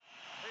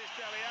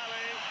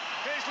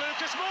is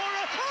Lucas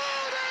Moura.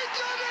 Oh, they've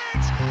done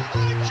it! I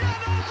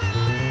cannot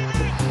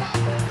believe it!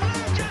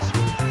 Lucas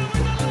Moura with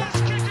the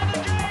last kick of the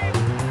game.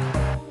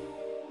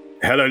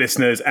 Hello,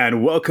 listeners,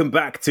 and welcome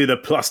back to the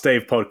Plus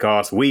Dave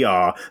podcast. We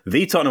are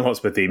the Tottenham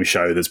Hotspur theme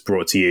show that's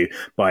brought to you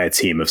by a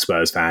team of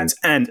Spurs fans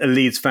and a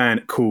Leeds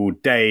fan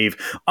called Dave.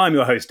 I'm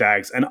your host,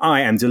 Dags, and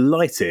I am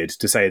delighted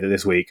to say that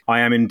this week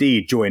I am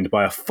indeed joined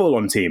by a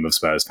full-on team of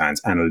Spurs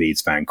fans and a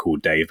Leeds fan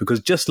called Dave, because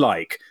just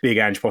like Big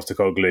Ange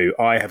glue,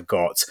 I have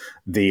got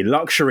the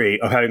luxury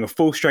of having a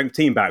full-strength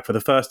team back for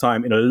the first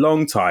time in a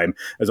long time,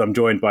 as I'm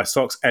joined by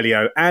Socs,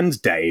 Elio,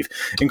 and Dave,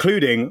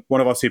 including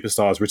one of our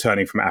superstars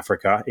returning from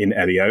Africa in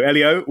Elio.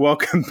 Elio,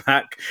 welcome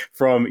back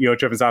from your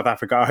trip in South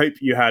Africa. I hope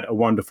you had a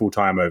wonderful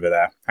time over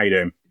there. How you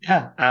doing?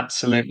 Yeah,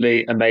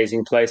 absolutely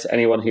amazing place.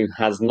 Anyone who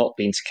has not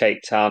been to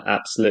Cape Town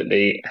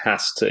absolutely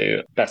has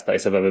to. Best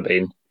place I've ever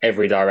been.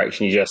 Every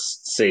direction you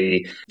just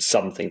see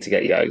something to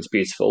get you out. It's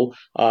beautiful.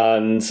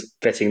 And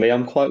fittingly,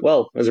 I'm quite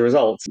well as a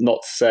result.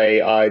 Not to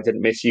say I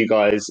didn't miss you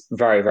guys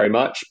very, very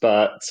much,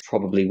 but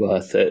probably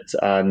worth it.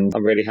 And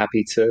I'm really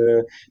happy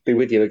to be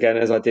with you again,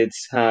 as I did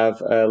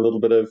have a little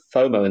bit of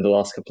FOMO in the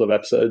last couple of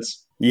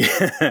episodes.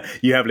 Yeah,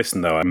 you have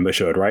listened though, I'm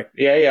assured, right?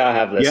 Yeah, I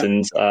have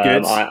listened.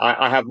 Good.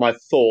 I have my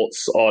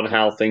thoughts on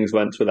how things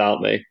went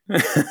without me.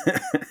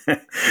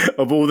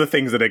 Of all the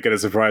things that are going to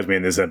surprise me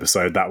in this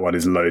episode, that one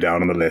is low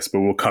down on the list,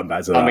 but we'll come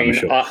back to that. I mean, I'm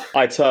sure.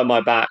 I turn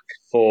my back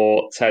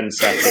for 10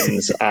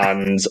 seconds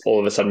and all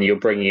of a sudden you're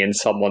bringing in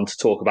someone to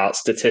talk about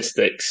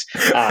statistics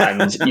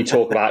and you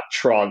talk about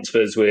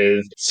transfers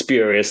with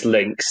spurious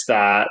links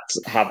that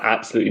have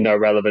absolutely no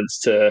relevance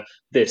to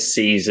this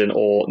season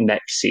or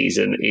next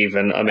season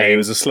even. I mean, it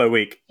was a slow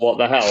week. What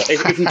the hell?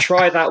 If you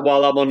try that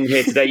while I'm on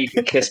here today, you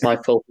can kiss my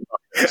filthy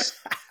buttons.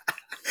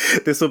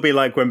 This will be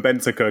like when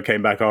Bentancur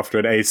came back after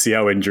an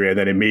ACL injury and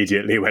then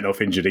immediately went off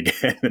injured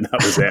again, and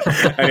that was it.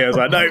 And I was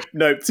like,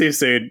 no, too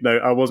soon. No,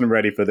 I wasn't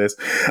ready for this.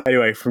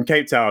 Anyway, from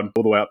Cape Town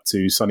all the way up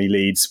to sunny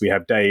Leeds, we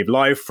have Dave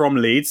live from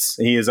Leeds.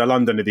 He is a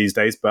Londoner these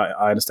days, but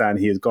I understand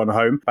he has gone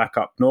home back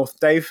up north.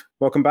 Dave,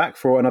 welcome back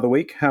for another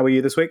week. How are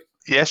you this week?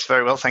 Yes,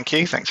 very well, thank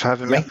you. Thanks for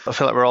having me. I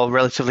feel like we're all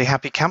relatively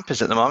happy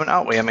campers at the moment,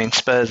 aren't we? I mean,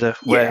 Spurs are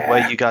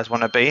where you guys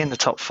want to be in the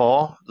top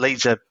four.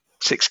 Leeds are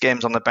 6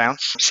 games on the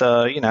bounce.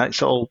 So,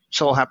 it's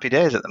all happy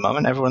days at the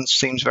moment. Everyone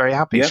seems very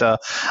happy. Yeah. So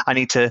I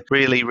need to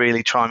really,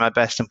 really try my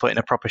best and put in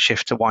a proper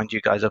shift to wind you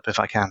guys up if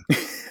I can.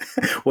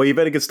 Well, you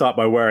better get start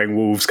by wearing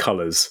Wolves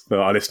colours. For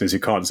our listeners who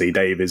can't see,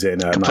 Dave is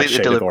in a nice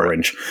shade of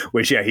orange,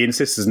 which, he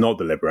insists is not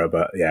deliberate,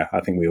 but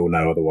I think we all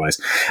know otherwise.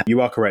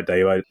 You are correct,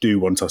 Dave. I do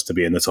want us to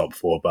be in the top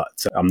 4,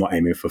 but I'm not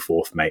aiming for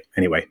 4th, mate.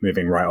 Anyway,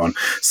 moving right on.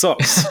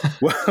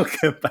 Socs,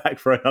 welcome back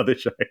for another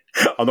show.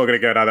 I'm not going to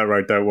go down that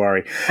road, don't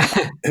worry.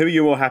 Who are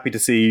you all happy to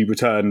see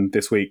return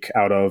this week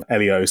out of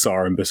Elio,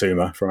 Sarr and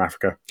Bissouma from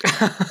Africa?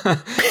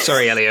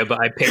 Sorry, Elio,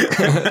 but I picked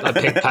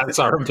Pat,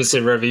 Sarr and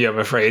Bissouma over you, I'm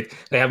afraid.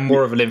 They have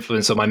more of an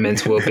influence on my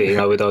mental well-being,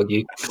 I would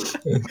argue.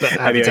 But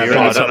Elio,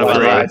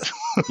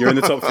 you're in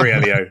the top 3,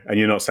 Elio, and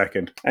you're not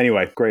second.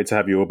 Anyway, great to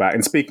have you all back.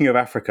 And speaking of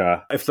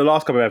Africa, if the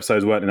last couple of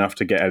episodes weren't enough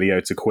to get Elio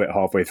to quit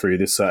halfway through,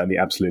 this certainly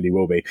absolutely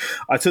will be.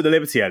 I took the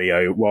liberty,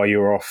 Elio, while you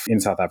were off in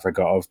South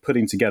Africa, of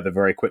putting together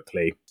very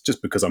quickly,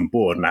 just because I'm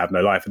bored and I have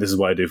no life, and this is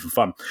what I do for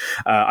fun.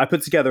 I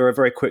put together a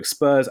very quick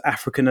Spurs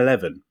African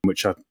XI,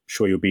 which I'm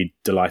sure you'll be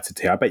delighted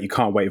to hear. I bet you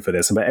can't wait for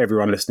this. I bet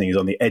everyone listening is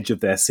on the edge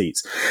of their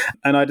seats.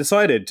 And I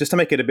decided, just to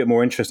make it a bit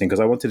more interesting, because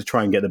I wanted to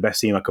try and get the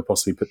best team I could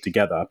possibly put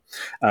together,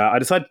 I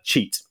decided to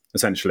cheat,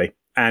 essentially,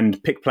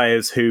 and pick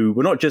players who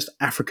were not just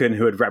African,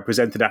 who had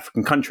represented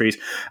African countries,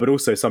 but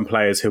also some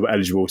players who were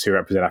eligible to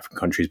represent African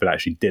countries, but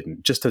actually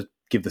didn't, just to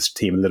give this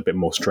team a little bit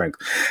more strength.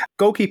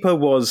 Goalkeeper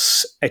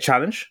was a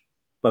challenge,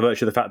 by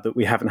virtue of the fact that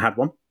we haven't had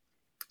one.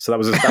 So that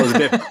was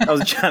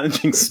a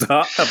challenging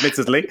start,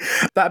 admittedly.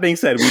 That being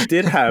said, we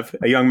did have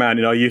a young man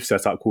in our youth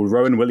setup called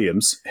Rowan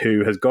Williams,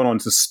 who has gone on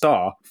to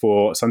star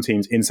for some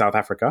teams in South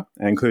Africa,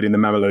 including the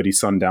Mamelodi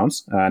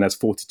Sundowns, and has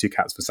 42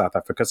 caps for South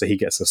Africa, so he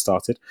gets us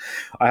started.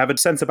 I have a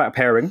centre-back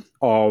pairing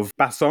of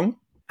Bassong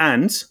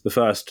and the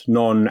first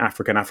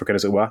non-African,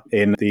 as it were,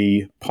 in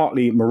the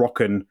partly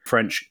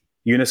Moroccan-French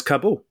Younes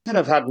Kaboul. Could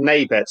have had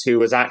Naybet, who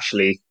was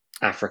actually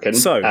African.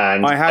 So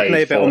I had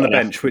Naybet on the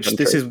bench, which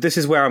this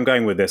is where I'm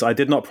going with this. I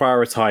did not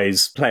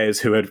prioritise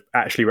players who had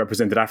actually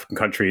represented African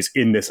countries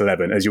in this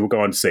 11, as you will go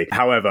on to see.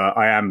 However,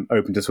 I am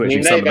open to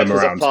switching some of them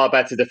around. Naybet was a far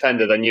better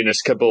defender than Younes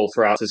Kaboul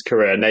throughout his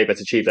career.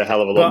 Naybet achieved a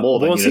hell of a lot more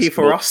than Younes Kaboul. Was he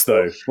for us,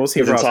 though? Was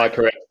he for us? Entire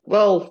career?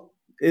 Well,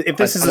 if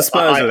this is a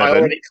Spurs 11... I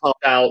already called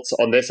out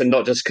on this, and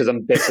not just because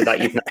I'm bitter that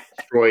you've now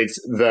destroyed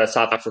the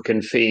South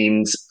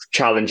African-themed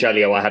challenge,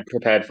 Elio, I had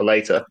prepared for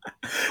later.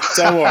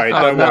 Don't worry.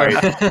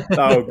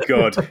 Oh,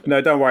 God.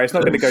 No, don't worry. It's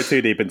not going to go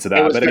too deep into that.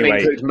 It was but going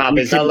anyway, to include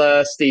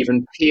Mabizela,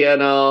 Stephen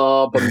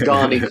Pienaar,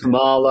 Bongani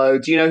Khumalo.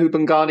 Do you know who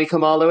Bongani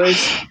Khumalo is?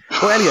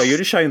 Well, Elio, you're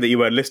just showing that you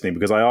weren't listening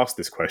because I asked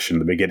this question at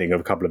the beginning of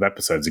a couple of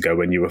episodes ago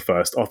when you were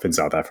first off in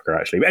South Africa,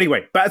 actually. But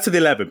anyway, back to the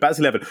 11.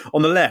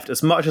 On the left,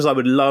 as much as I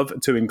would love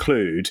to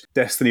include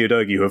Destiny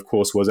Udogie, who of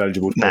course was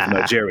eligible to play for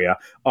Nigeria,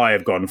 I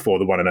have gone for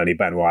the one and only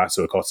Benoit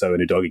Suakoto,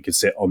 and Udogie can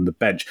sit on the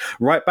bench.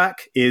 Right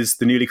back is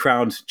the newly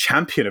crowned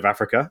champion of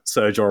Africa,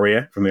 Serge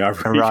Aurier from the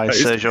Ivory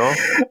Coast. Serge.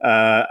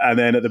 And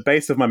then at the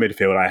base of my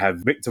midfield, I have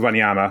Victor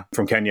Wanyama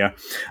from Kenya.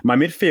 My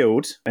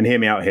midfield, and hear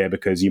me out here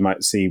because you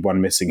might see one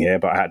missing here,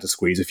 but I had to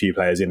squeeze a few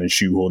players in and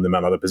shoehorn them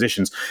on other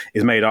positions,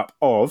 is made up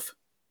of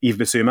Yves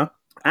Bissouma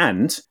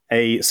and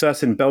a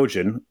certain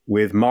Belgian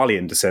with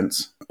Malian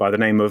descent by the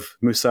name of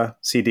Moussa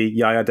Sidi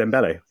Yaya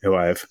Dembele, who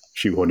I have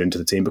shoehorned into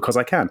the team because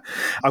I can.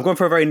 I've gone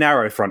for a very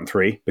narrow front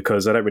three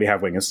because I don't really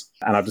have wingers,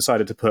 and I've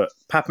decided to put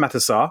Pape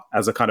Matar Sarr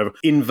as a kind of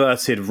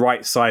inverted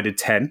right-sided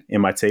 10 in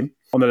my team.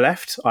 On the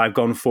left, I've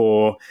gone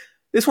for...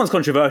 This one's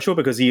controversial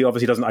because he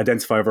obviously doesn't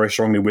identify very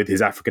strongly with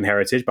his African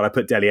heritage, but I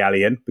put Dele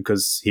Alli in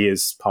because he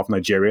is half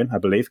Nigerian, I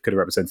believe, could have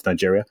represented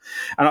Nigeria.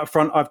 And up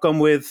front, I've gone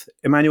with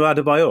Emmanuel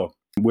Adebayor,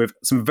 with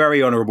some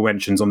very honourable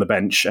mentions on the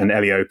bench, and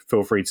Elio,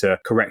 feel free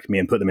to correct me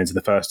and put them into the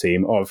first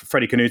team, of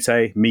Freddie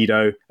Kanouté,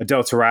 Mido,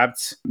 Adel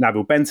Tarabt,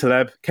 Nabil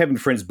Bentaleb, Kevin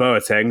Prince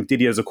Boateng,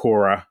 Didier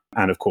Zakora,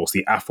 and of course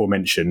the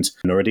aforementioned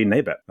Noureddine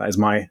Nebet. That is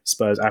my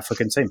Spurs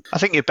African team. I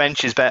think your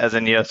bench is better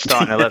than your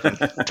starting 11,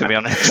 to be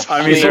honest.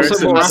 I mean, there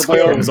are some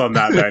forms on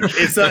that bench.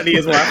 It certainly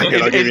is more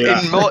African, I'll give you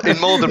that.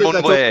 In more than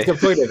one way.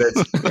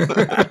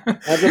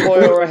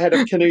 Adebayor ahead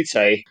of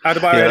Kanouté.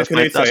 Adebayor ahead of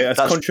Kanouté, that's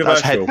controversial.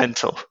 That's head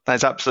mental.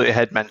 That's absolutely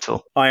head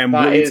mental. I am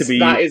willing to be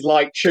that is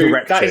like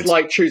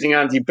corrected. choosing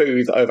Andy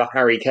Booth over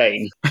Harry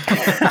Kane.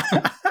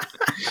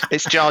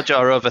 It's Jar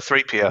Jar over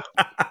 3PO.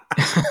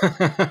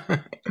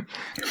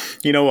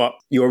 You know what?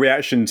 Your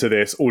reaction to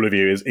this, all of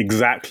you, is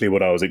exactly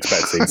what I was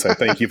expecting. So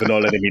thank you for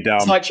not letting me down.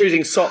 It's like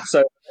choosing Socs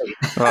over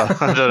Well,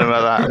 I don't know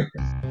about that.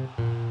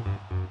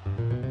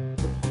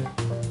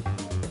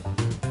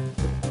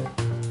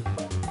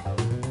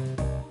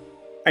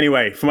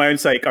 Anyway, for my own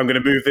sake, I'm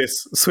going to move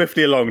this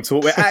swiftly along to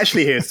what we're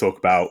actually here to talk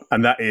about,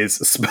 and that is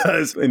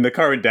Spurs in the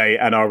current day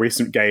and our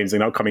recent games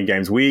and upcoming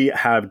games. We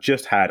have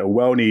just had a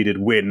well-needed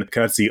win,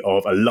 courtesy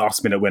of a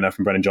last-minute winner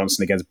from Brennan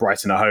Johnson against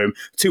Brighton at home.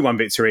 2-1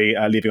 victory,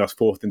 leaving us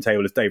fourth in the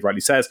table, as Dave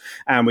rightly says.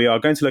 And we are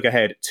going to look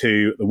ahead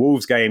to the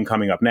Wolves game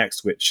coming up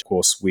next, which, of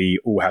course, we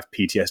all have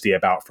PTSD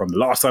about from the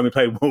last time we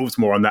played Wolves.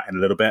 More on that in a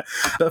little bit.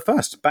 But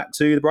first, back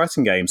to the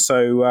Brighton game.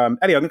 So, Ellie,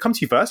 I'm going to come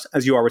to you first,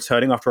 as you are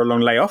returning after a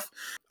long layoff.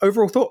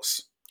 Overall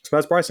thoughts?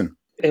 Spurs Brighton.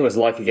 It was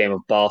like a game of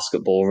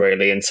basketball,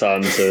 really, in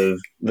terms of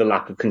the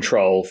lack of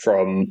control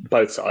from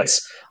both sides.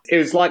 It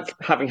was like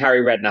having Harry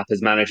Redknapp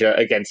as manager,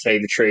 again, to say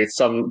the truth.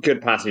 Some good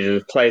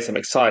passages of play, some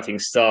exciting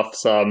stuff,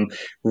 some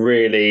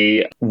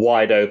really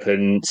wide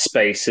open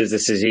spaces.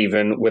 This is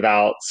even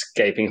without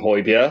gaping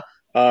Højbjerg,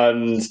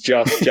 and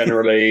just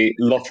generally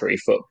lottery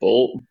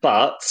football.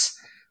 But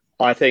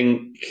I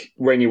think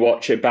when you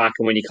watch it back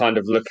and when you kind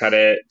of look at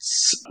it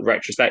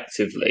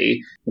retrospectively,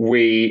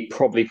 we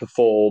probably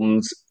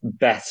performed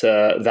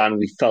better than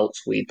we felt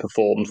we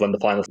performed when the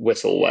final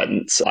whistle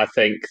went. I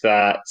think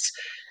that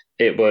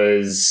it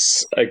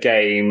was a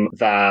game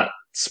that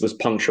was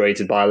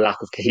punctuated by a lack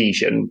of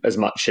cohesion as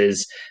much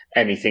as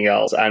anything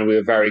else. And we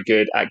were very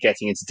good at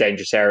getting into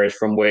dangerous areas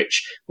from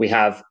which we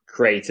have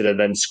created and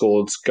then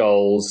scored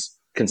goals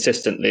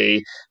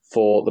consistently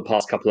for the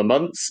past couple of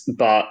months,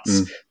 but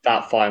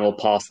that final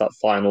pass, that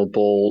final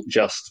ball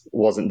just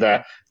wasn't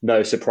there.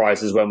 No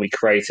surprises when we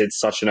created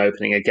such an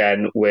opening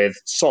again with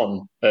Son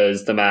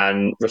as the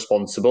man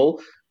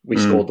responsible. We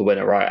scored the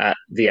winner right at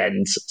the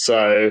end.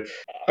 So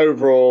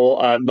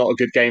overall, not a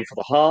good game for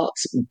the heart,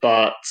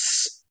 but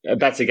a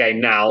better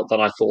game now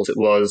than I thought it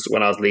was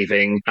when I was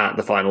leaving at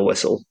the final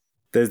whistle.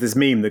 There's this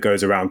meme that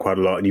goes around quite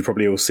a lot, and you've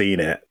probably all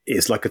seen it.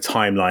 It's like a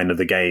timeline of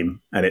the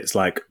game, and it's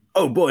like,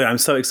 oh boy, I'm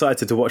so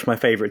excited to watch my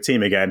favourite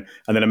team again.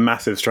 And then a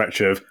massive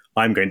stretch of,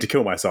 I'm going to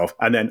kill myself.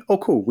 And then, oh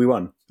cool, we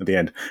won at the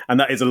end. And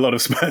that is a lot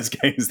of Spurs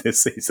games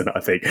this season,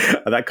 I think.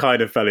 And that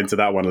kind of fell into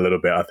that one a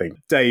little bit, I think.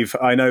 Dave,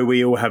 I know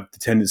we all have the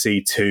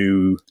tendency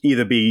to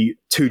either be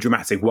too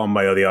dramatic one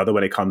way or the other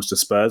when it comes to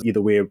Spurs.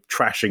 Either we're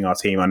trashing our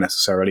team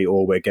unnecessarily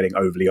or we're getting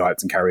overly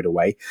hyped and carried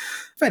away.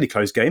 Fairly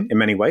close game in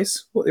many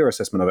ways. What's your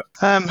assessment of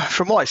it?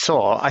 From what I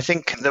saw, I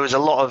think there was a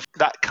lot of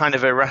that kind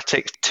of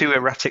two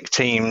erratic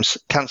teams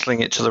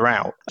cancelling each other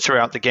out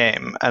throughout the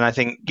game. And I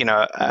think,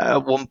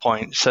 at one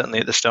point, certainly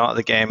at the start of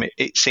the game,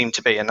 it seemed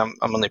to be, and I'm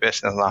only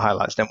basing it on the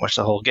highlights, didn't watch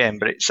the whole game,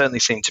 but it certainly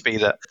seemed to be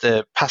that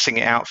the passing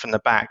it out from the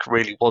back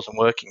really wasn't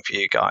working for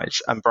you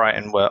guys, and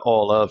Brighton were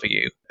all over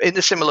you. In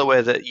the similar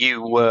way that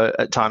you were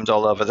at times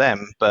all over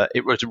them, but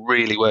it was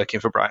really working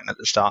for Brighton at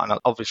the start. And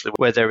obviously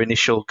where their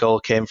initial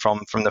goal came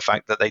from the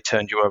fact that they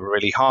turned you over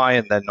really high,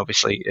 and then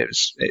obviously it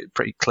was a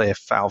pretty clear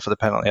foul for the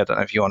penalty. I don't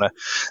know if you want to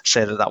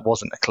say that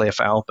wasn't a clear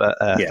foul, but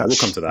we'll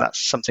come to that.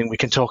 That's something we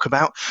can talk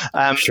about.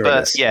 Sure,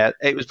 but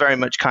it was very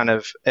much kind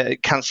of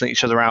cancelling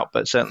each other out,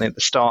 but certainly at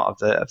the start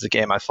of the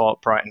game, I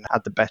thought Brighton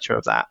had the better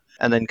of that.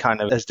 And then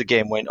kind of as the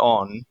game went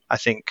on, I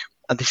think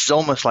And this is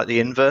almost like the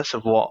inverse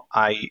of what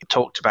I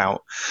talked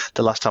about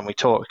the last time we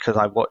talked, because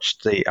I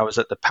was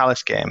at the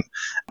Palace game,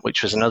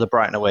 which was another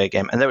Brighton away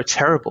game, and they were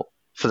terrible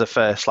for the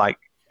first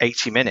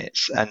 80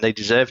 minutes, and they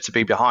deserved to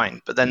be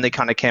behind. But then they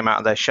kind of came out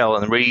of their shell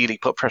and really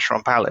put pressure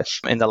on Palace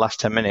in the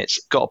last 10 minutes,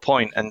 got a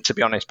point, and to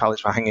be honest,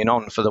 Palace were hanging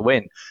on for the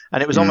win.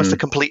 And it was almost the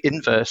complete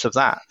inverse of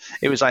that.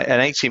 It was like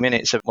an 80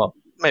 minutes of, well,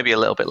 maybe a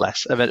little bit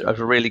less of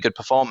a really good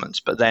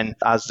performance. But then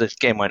as the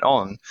game went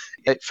on,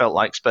 it felt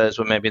like Spurs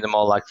were maybe the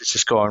more likely to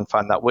score and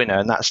find that winner.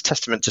 And that's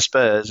testament to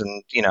Spurs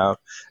and,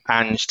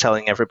 Ange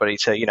telling everybody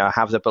to,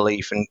 have the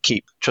belief and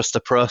trust the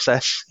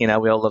process. We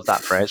all love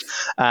that phrase.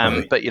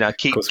 But,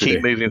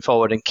 keep moving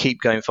forward and keep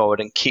going forward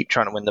and keep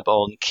trying to win the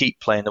ball and keep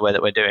playing the way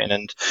that we're doing.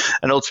 And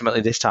ultimately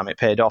this time it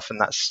paid off,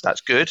 and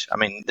that's good. I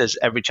mean, there's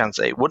every chance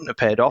that it wouldn't have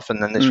paid off,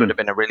 and then this would have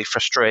been a really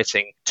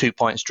frustrating 2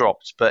 points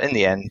dropped. But in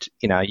the end,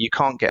 you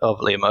can't get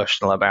overly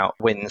emotional about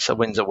wins. A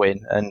win's a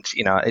win. And,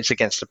 it's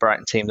against the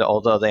Brighton team that,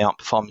 although they aren't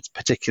performing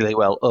particularly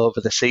well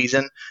over the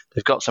season,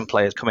 they've got some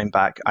players coming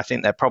back. I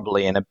think they're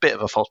probably in a bit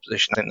of a false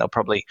position. I think they'll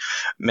probably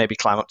maybe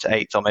climb up to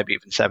 8th or maybe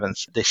even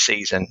 7th this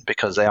season,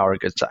 because they are a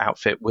good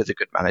outfit with a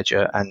good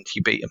manager, and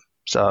you beat them.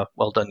 So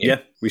well done, you. Yeah,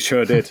 we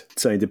sure did. It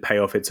certainly did pay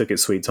off. It took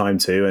its sweet time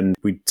too, and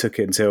we took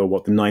it until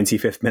the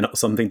 95th minute or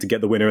something to get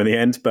the winner in the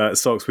end. But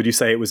Socs, would you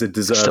say it was a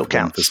deserved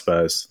win for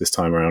Spurs this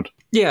time around?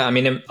 Yeah, I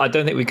mean, I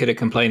don't think we could have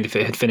complained if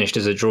it had finished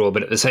as a draw,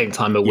 but at the same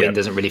time, a win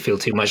doesn't really feel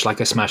too much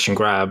like a smash and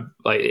grab.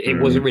 It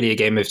wasn't really a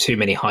game of too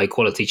many high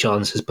quality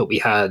chances, but we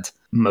had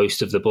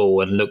most of the ball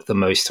and looked the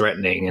most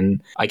threatening.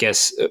 And I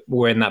guess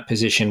we're in that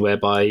position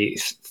whereby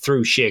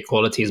through sheer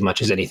quality as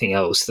much as anything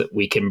else, that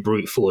we can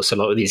brute force a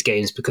lot of these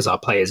games because our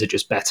players are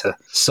just better.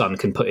 Son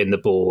can put in the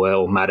ball,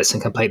 or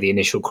Maddison can play the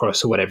initial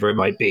cross, or whatever it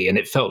might be. And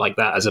it felt like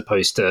that, as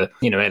opposed to,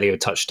 Elio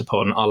touched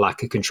upon our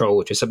lack of control,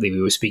 which is something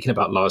we were speaking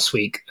about last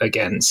week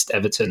against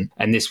Everton.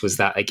 And this was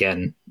that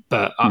again.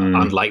 But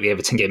unlike the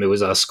Everton game, it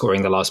was us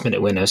scoring the last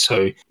minute winner.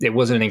 So it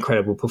wasn't an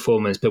incredible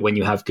performance, but when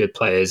you have good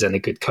players and a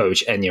good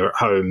coach and you're at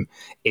home,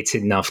 it's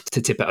enough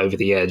to tip it over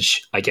the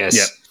edge, I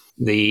guess.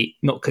 Yeah.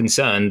 Not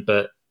concerned,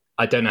 but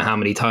I don't know how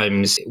many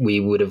times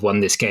we would have won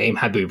this game.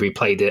 Had we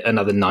replayed it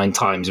another 9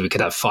 times, we could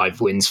have 5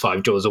 wins,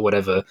 5 draws or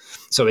whatever.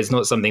 So it's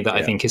not something that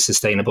I think is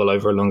sustainable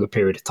over a longer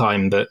period of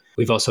time. But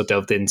we've also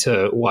delved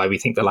into why we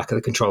think the lack of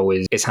the control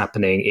is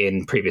happening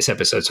in previous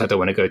episodes. So I don't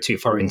want to go too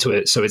far into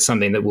it. So it's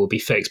something that will be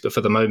fixed. But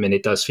for the moment,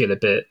 it does feel a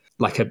bit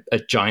like a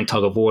giant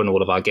tug of war in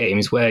all of our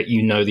games, where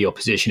the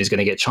opposition is going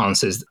to get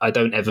chances. I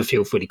don't ever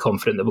feel fully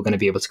confident that we're going to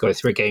be able to go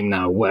through a game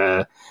now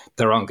where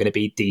there aren't going to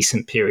be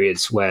decent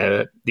periods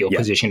where the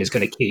opposition is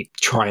going to keep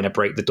trying to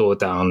break the door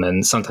down,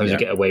 and sometimes we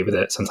get away with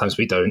it, sometimes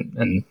we don't,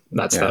 and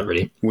that's that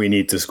really. We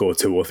need to score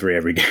 2 or 3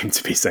 every game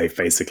to be safe,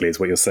 basically, is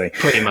what you're saying.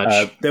 Pretty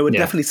much. There were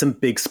definitely some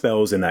big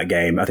spells in that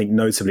game, I think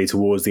notably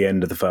towards the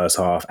end of the first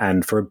half,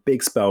 and for a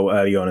big spell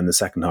early on in the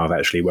second half,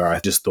 actually, where I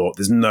just thought,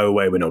 there's no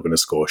way we're not going to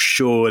score.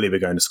 Surely we're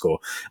going to score.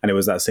 And it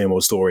was that same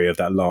old story of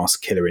that last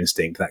killer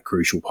instinct, that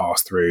crucial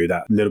pass through,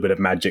 that little bit of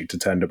magic to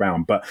turn it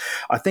around. But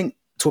I think,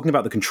 talking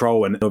about the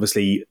control and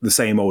obviously the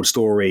same old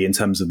story in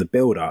terms of the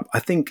build-up, I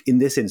think in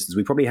this instance,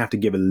 we probably have to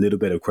give a little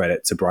bit of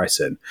credit to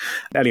Brighton.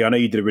 Elio, I know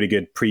you did a really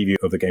good preview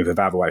of the game for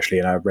Vavel, actually,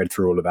 and I read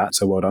through all of that,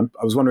 so well done.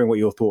 I was wondering what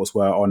your thoughts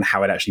were on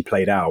how it actually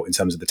played out in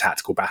terms of the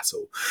tactical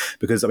battle.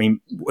 Because, I mean,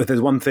 if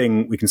there's one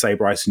thing we can say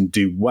Brighton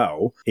do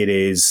well, it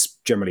is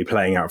generally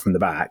playing out from the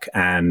back,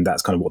 and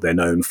that's kind of what they're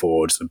known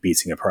for, sort of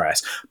beating a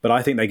press. But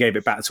I think they gave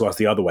it back to us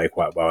the other way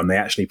quite well, and they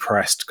actually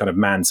pressed kind of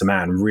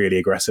man-to-man really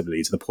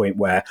aggressively, to the point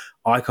where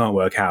I can't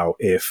work out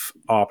if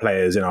our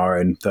players in our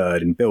own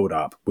third in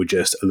build-up were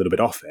just a little bit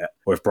off it,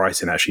 or if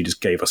Brighton actually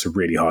just gave us a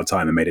really hard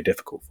time and made it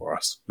difficult for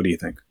us. What do you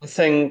think? I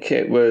think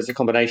it was a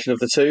combination of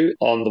the two.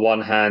 On the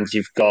one hand,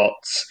 you've got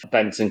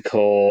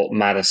Bentancur,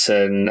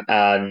 Maddison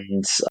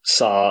and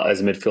Sarr as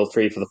a midfield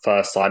 3 for the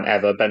first time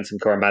ever.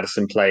 Bentancur and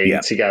Maddison playing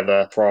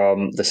together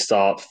from the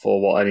start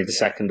for only the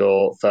second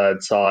or third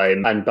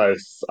time, and both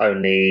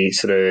only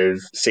sort of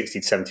 60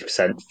 to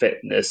 70%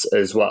 fitness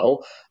as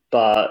well.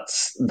 But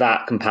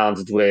that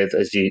compounded with,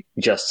 as you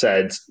just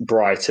said,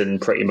 Brighton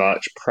pretty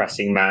much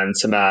pressing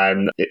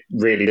man-to-man. It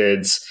really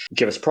did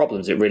give us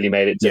problems. It really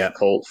made it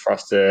difficult for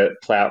us to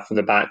play out from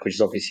the back, which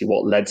is obviously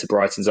what led to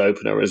Brighton's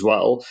opener as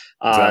well.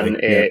 And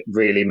it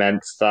really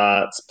meant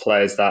that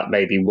players that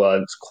maybe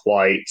weren't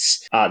quite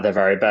at their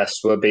very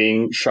best were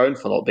being shown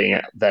for not being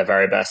at their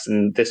very best.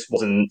 And this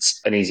wasn't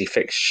an easy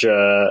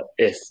fixture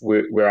if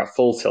we're at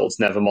full tilt,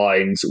 never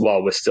mind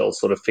while we're still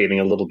sort of feeling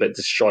a little bit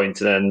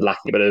disjointed and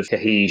lacking a bit of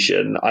cohesion.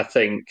 I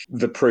think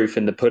the proof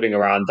in the pudding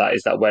around that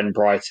is that when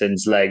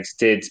Brighton's legs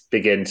did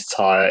begin to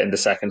tire in the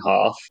second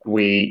half,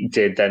 we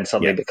did then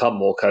suddenly become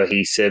more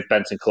cohesive.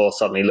 Bentancur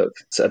suddenly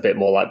looked a bit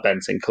more like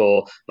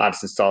Bentancur.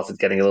 Maddison started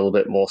getting a little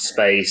bit more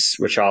space.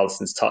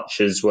 Richarlison's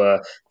touches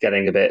were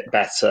getting a bit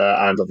better,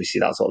 and obviously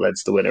that's what led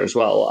to the winner as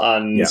well.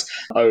 And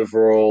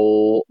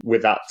overall,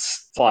 with that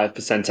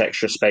 5%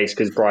 extra space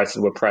because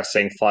Brighton were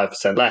pressing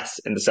 5% less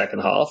in the second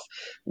half,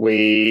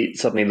 we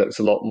suddenly looked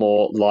a lot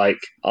more like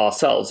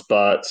ourselves.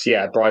 But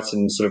yeah,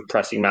 Brighton sort of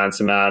pressing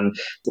man-to-man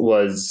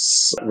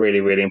was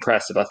really, really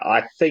impressive.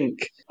 I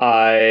think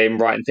I'm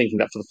right in thinking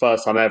that for the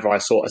first time ever, I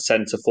saw a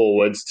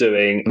centre-forwards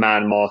doing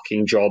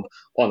man-marking job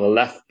on a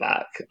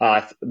left-back.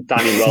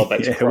 Danny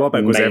Welbeck's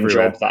Welbeck was main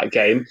everywhere. job that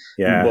game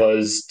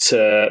was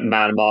to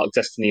man-mark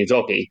Destiny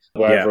Udogie.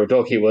 Wherever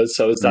Udogie was,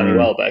 so was Danny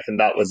Welbeck, and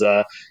that was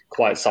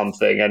quite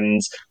something. And,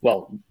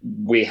 well,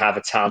 we have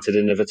a talented,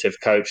 innovative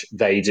coach.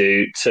 They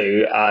do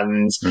too.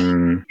 And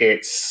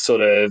it's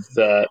sort of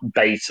the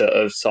beta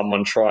of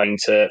someone trying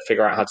to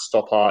figure out how to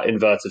stop our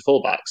inverted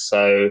fullbacks.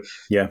 So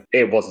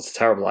it wasn't a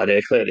terrible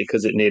idea, clearly,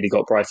 because it nearly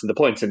got Brighton the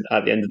point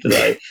at the end of the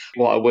day.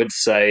 What I would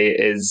say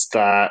is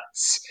that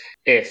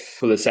if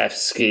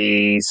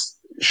Kulusevski's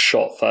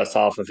shot first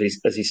half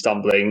as he's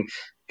stumbling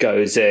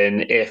goes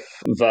in, if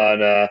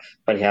Werner,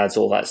 when he has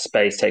all that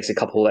space, takes a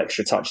couple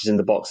extra touches in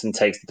the box and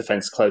takes the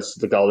defence close to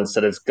the goal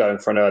instead of going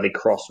for an early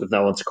cross with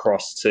no one to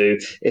cross to,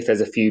 if there's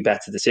a few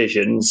better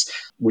decisions,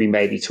 we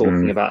may be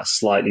talking about a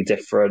slightly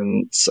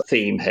different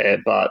theme here.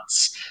 But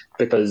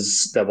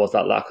because there was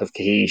that lack of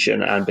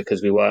cohesion and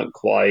because we weren't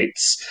quite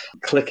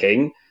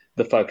clicking,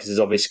 the focus is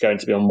obviously going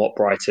to be on what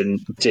Brighton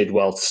did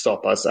well to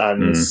stop us,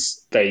 and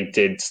they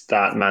did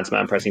that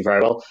man-to-man pressing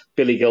very well.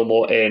 Billy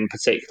Gilmour in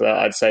particular,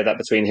 I'd say that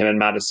between him and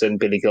Maddison,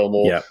 Billy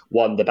Gilmour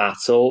won the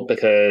battle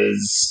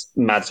because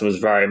Maddison was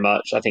very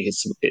much, I think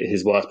it's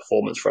his worst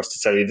performance, for us to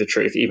tell you the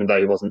truth, even though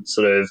he wasn't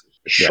sort of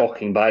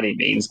shocking by any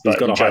means. But he's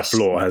got a high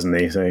floor, hasn't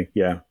he? So,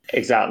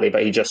 exactly,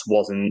 but he just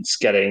wasn't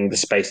getting the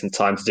space and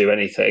time to do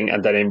anything.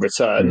 And then in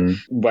return,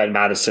 when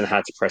Maddison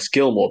had to press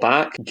Gilmour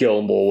back,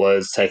 Gilmour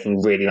was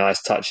taking really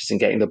nice touches and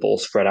getting the ball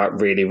spread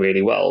out really,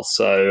 really well.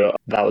 So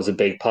that was a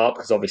big part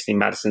because obviously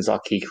Maddison's our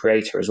key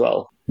creator as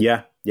well.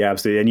 Yeah,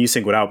 absolutely. And you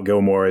singled out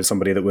Gilmour as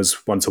somebody that was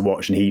one to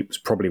watch, and he was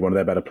probably one of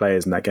their better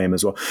players in that game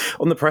as well.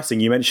 On the pressing,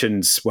 you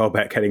mentioned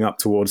Welbeck heading up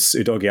towards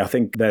Udogie. I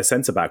think their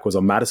centre-back was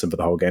on Maddison for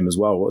the whole game as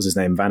well. What was his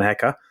name? Van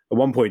Hecker? At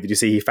one point, did you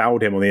see he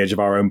fouled him on the edge of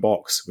our own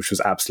box, which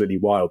was absolutely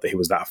wild that he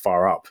was that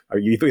far up.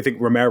 You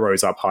think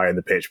Romero's up high in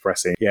the pitch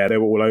pressing. Yeah, they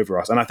were all over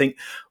us. And I think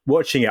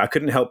watching it, I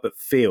couldn't help but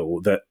feel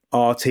that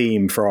our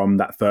team from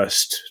that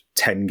first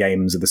 10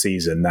 games of the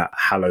season, that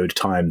hallowed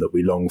time that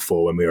we longed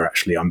for when we were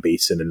actually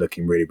unbeaten and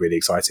looking really, really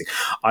exciting,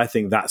 I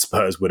think that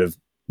Spurs would have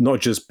not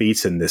just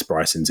beaten this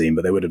Brighton team,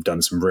 but they would have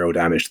done some real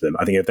damage to them.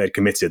 I think if they'd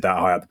committed that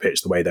high up the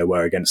pitch the way they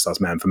were against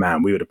us man for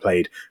man, we would have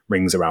played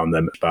rings around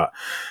them. But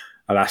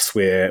alas,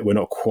 we're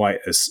not quite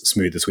as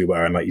smooth as we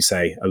were. And like you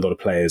say, a lot of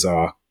players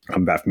are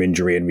coming back from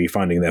injury and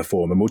refinding their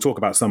form. And we'll talk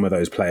about some of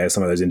those players,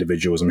 some of those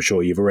individuals. I'm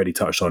sure you've already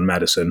touched on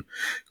Maddison,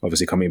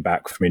 obviously coming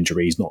back from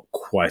injury. He's not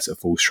quite at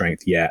full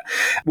strength yet.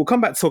 We'll come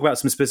back to talk about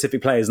some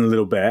specific players in a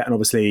little bit. And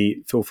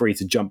obviously feel free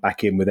to jump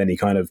back in with any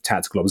kind of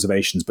tactical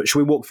observations. But should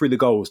we walk through the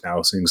goals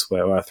now, since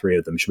there are three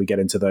of them? Should we get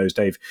into those?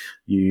 Dave,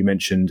 you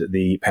mentioned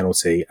the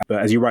penalty.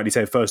 But as you rightly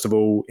said, first of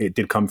all, it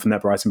did come from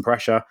that Brighton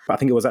pressure. But I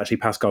think it was actually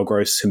Pascal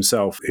Gross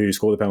himself who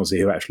scored the penalty,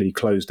 who actually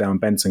closed down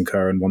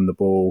Bentancur and won the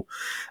ball.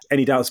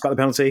 Any doubts about the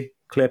penalty?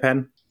 Clear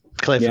pen?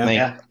 Clear for me.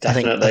 Yeah,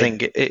 definitely. I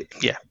think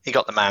he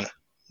got the man.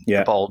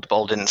 Yeah. The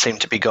ball didn't seem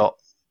to be got.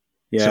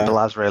 Yeah. Simple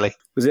as, really.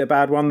 Was it a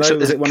bad one, though? So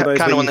was it one of those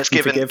kind of one that's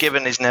given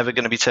given is never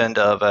going to be turned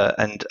over?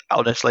 And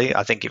honestly,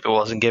 I think if it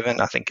wasn't given,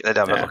 I think they'd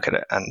have a look at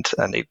it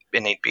and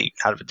he'd be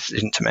out of a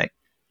decision to make.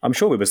 I'm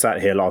sure we were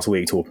sat here last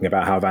week talking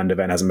about how Van der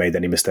Ven hasn't made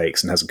any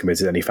mistakes and hasn't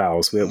committed any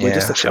fouls. We're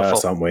just a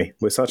curse, aren't we?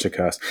 We're such a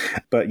curse.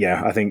 But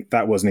yeah, I think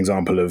that was an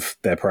example of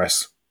their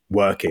press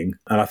working.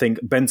 And I think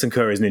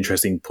Bentancur is an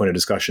interesting point of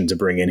discussion to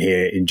bring in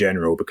here in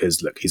general,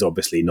 because look, he's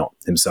obviously not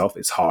himself.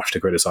 It's harsh to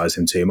criticise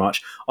him too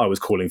much. I was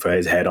calling for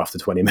his head after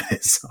 20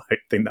 minutes. I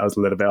think that was a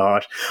little bit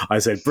harsh. I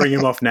said, bring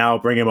him off now,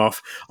 bring him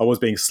off. I was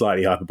being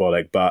slightly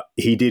hyperbolic, but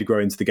he did grow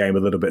into the game a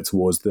little bit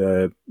towards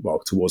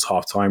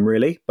half time,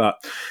 really. But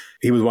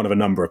he was one of a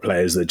number of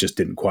players that just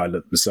didn't quite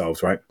look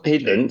themselves, right? He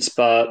didn't,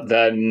 but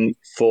then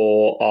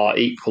for our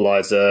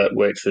equaliser,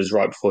 which was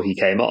right before he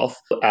came off,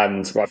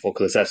 and right before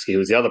Kulusevski, who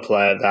was the other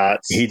player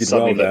that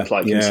suddenly looked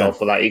like himself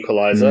for that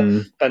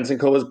equaliser,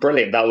 Bentancur was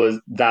brilliant. That was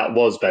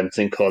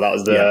Bentancur. That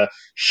was the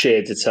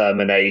sheer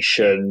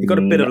determination. He got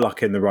a bit of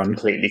luck in the run.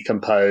 Completely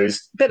composed.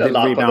 Bit of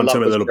luck, but the luck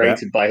was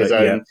created by his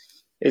own.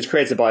 It was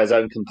created by his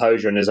own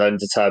composure and his own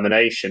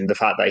determination. The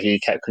fact that he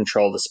kept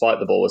control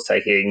despite the ball was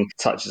taking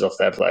touches off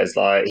their players.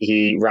 Like,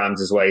 he rammed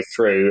his way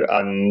through,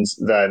 and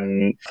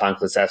then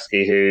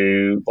Kulusevski,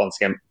 who once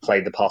again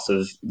played the part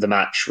of the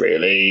match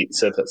really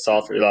to put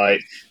Sarr through. Like,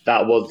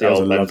 that was the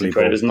old mental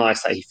credit. It was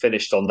nice that he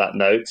finished on that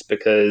note,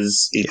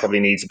 because he probably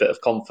needs a bit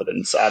of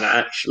confidence. And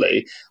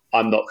actually,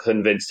 I'm not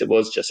convinced it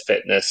was just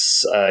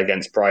fitness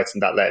against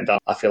Brighton that let him down.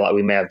 I feel like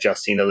we may have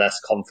just seen a less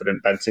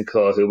confident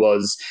Bentancur who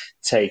was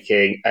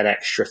taking an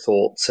extra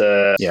thought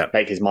to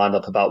make his mind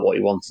up about what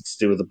he wanted to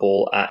do with the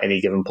ball at any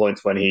given point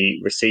when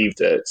he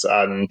received it.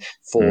 And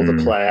for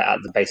the player at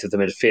the base of the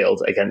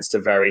midfield against a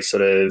very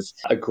sort of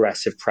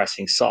aggressive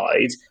pressing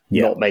side,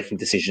 not making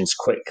decisions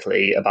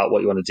quickly about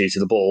what you want to do to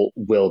the ball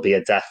will be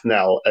a death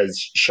knell, as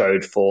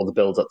showed for the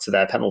build-up to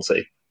their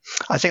penalty.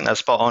 I think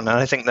that's spot on, and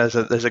I think there's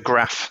a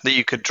graph that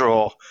you could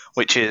draw,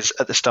 which is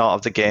at the start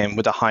of the game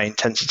with a high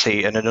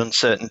intensity and an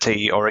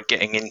uncertainty, or a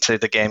getting into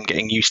the game,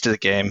 getting used to the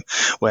game,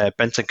 where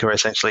Bentancur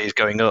essentially is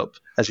going up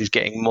as he's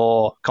getting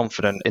more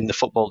confident in the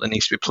football that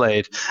needs to be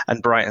played,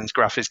 and Brighton's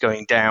graph is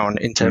going down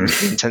in terms of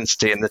the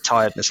intensity and the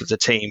tiredness of the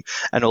team,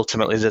 and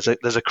ultimately there's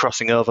a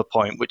crossing over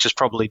point, which is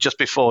probably just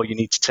before you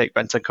need to take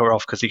Bentancur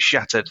off because he's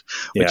shattered,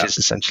 which is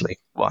essentially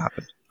what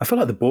happened. I feel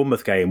like the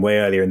Bournemouth game way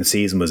earlier in the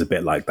season was a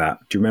bit like that.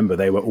 Do you remember?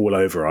 They were all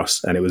over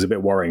us and it was a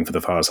bit worrying for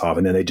the first half,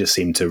 and then they just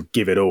seemed to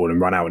give it all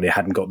and run out, and it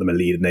hadn't got them a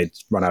lead and they'd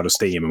run out of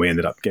steam, and we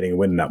ended up getting a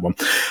win in that one.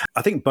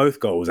 I think both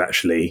goals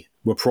actually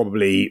were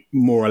probably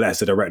more or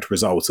less a direct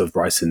result of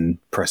Brighton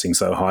pressing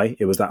so high.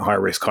 It was that high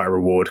risk, high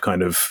reward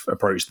kind of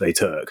approach that they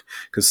took,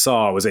 because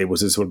Sarr was able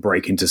to sort of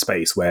break into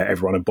space where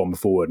everyone had bombed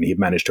forward and he'd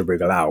managed to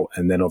wriggle out.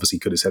 And then obviously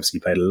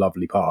Kulusevski played a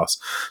lovely pass.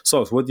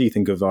 Socs, what do you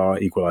think of our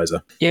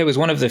equaliser? Yeah, it was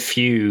one of the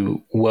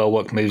few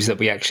well-worked moves that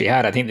we actually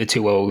had. I think the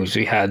two well moves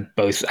we had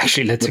both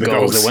actually led to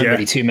goals. There weren't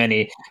really too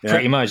many,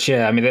 pretty much,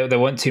 I mean, there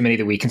weren't too many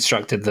that we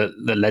constructed that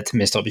led to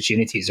missed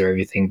opportunities or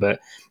everything, but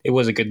it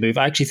was a good move.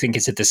 I actually think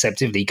it's a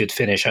deceptively good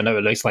finish. I know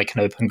it looks like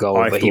an open goal,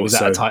 but he was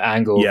at a tight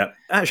angle. Yeah,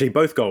 actually,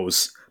 both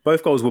goals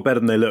were better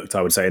than they looked,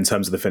 I would say, in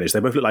terms of the finish. They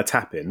both look like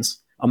tap-ins.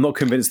 I'm not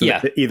convinced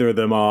that either of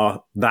them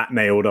are that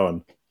nailed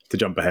on to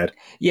jump ahead.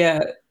 Yeah,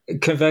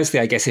 conversely,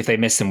 I guess if they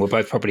missed them, we're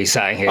both probably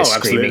sat here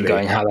screaming,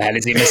 going, how the hell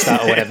has he missed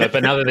that or whatever.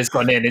 But now that it's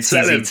gone in, it's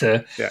easy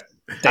to...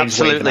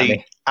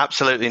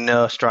 Absolutely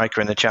no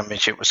striker in the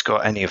Championship would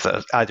score either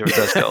of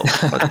those goals.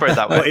 Let's put it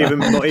that way.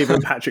 Not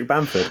even Patrick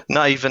Bamford?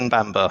 Not even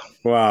Bambo.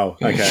 Wow,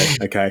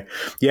 okay.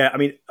 Yeah, I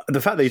mean, the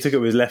fact that he took it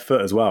with his left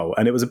foot as well,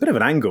 and it was a bit of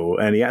an angle,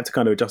 and he had to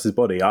kind of adjust his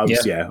body. I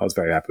was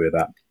very happy with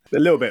that. A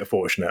little bit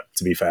fortunate,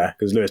 to be fair,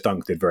 because Lewis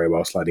Dunk did very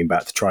well sliding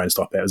back to try and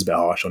stop it. It was a bit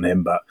harsh on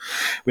him, but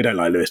we don't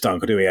like Lewis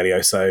Dunk, do we,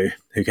 Elio? So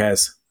who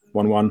cares?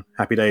 1-1,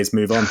 happy days,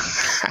 move on.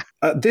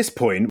 At this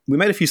point, we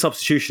made a few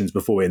substitutions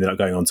before we ended up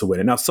going on to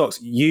win it. Now, Socs,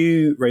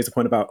 you raised a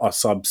point about our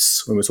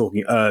subs when we were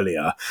talking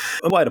earlier.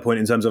 And I had a point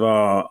in terms of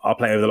our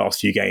play over the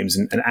last few games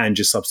and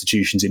Ange's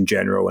substitutions in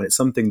general, and it's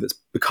something that's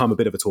become a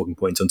bit of a talking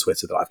point on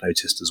Twitter that I've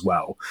noticed as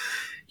well.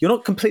 You're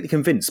not completely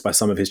convinced by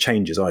some of his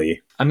changes, are you?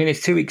 I mean,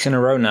 it's 2 weeks in a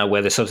row now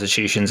where the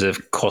substitutions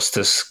have cost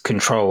us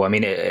control. I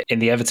mean, in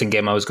the Everton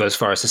game, I would go as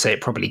far as to say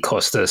it probably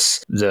cost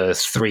us the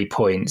 3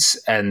 points.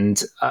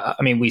 And I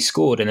mean, we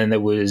scored, and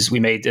then we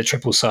made a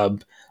triple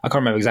sub. I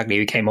can't remember exactly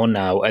who came on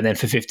now. And then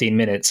for 15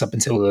 minutes up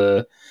until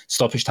the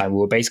stoppage time, we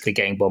were basically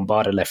getting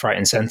bombarded left, right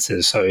and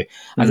centre. So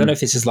I don't know if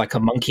this is like a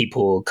monkey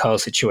paw curl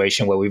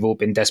situation where we've all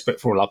been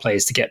desperate for all our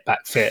players to get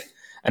back fit,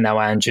 and now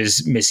Ange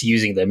is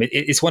misusing them.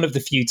 It's one of the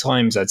few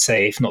times, I'd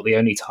say, if not the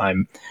only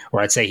time,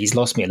 where I'd say he's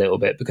lost me a little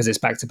bit, because it's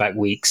back-to-back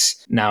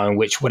weeks now in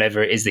which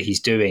whatever it is that he's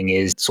doing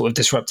is sort of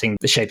disrupting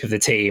the shape of the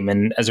team,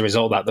 and as a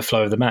result, that the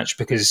flow of the match,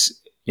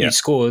 because you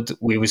scored,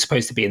 we were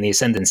supposed to be in the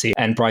ascendancy,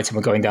 and Brighton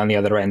were going down the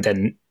other end,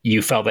 and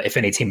you felt that if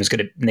any team was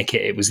going to nick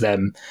it, it was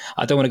them.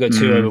 I don't want to go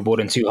too overboard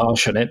and too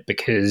harsh on it,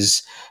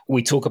 because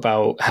we talk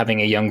about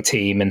having a young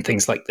team and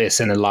things like this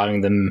and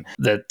allowing them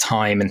the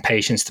time and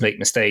patience to make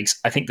mistakes.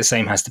 I think the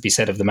same has to be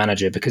said of the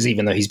manager, because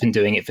even though he's been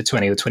doing it for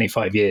 20 or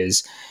 25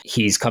 years,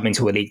 he's come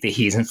into a league that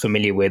he isn't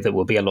familiar with, that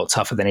will be a lot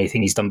tougher than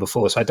anything he's done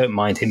before. So I don't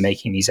mind him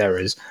making these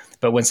errors.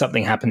 But when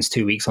something happens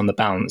 2 weeks on the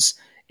bounce,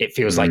 it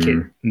feels like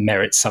it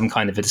merits some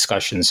kind of a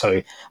discussion.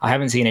 So I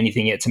haven't seen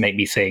anything yet to make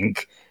me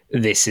think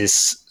this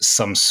is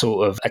some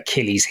sort of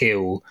Achilles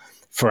heel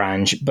for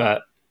Ange,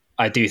 but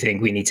I do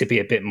think we need to be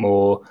a bit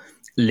more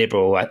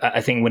liberal. I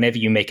think whenever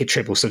you make a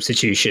triple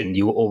substitution,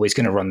 you're always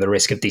going to run the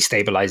risk of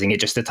destabilizing it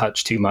just a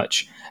touch too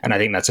much. And I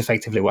think that's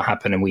effectively what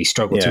happened, and we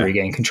struggled to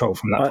regain control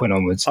from that point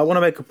onwards. I want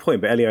to make a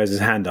point, but Elio has his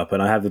hand up,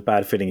 and I have the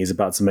bad feeling he's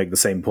about to make the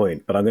same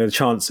point, but I'm going to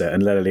chance it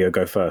and let Elio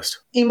go first.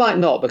 He might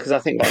not, because I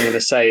think what I'm going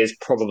to say is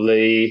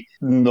probably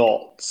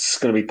not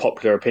going to be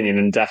popular opinion,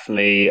 and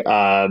definitely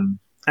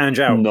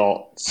Ange out.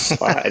 Not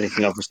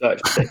anything I've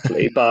researched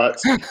particularly, but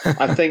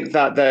I think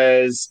that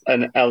there's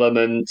an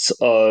element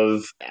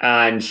of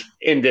Ange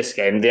in this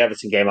game, the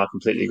Everton game, I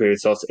completely agree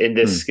with Socs, in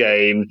this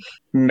game,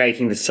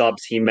 making the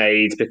subs he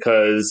made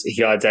because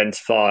he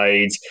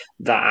identified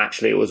that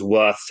actually it was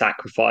worth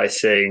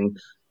sacrificing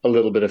a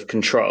little bit of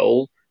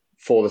control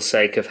for the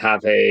sake of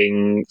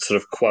having sort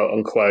of quote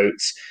unquote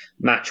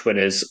match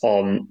winners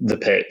on the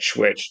pitch,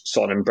 which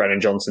Son and Brennan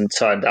Johnson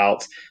turned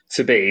out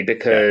to be,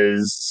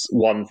 because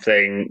one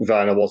thing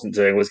Werner wasn't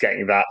doing was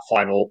getting that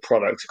final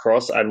product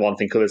across, and one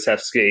thing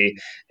Kulusevski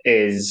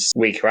is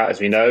weaker at, as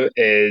we know,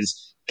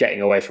 is getting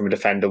away from a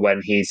defender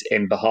when he's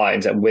in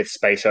behind. And with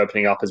space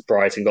opening up as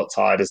Brighton got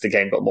tired, as the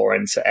game got more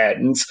end to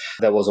end,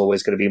 there was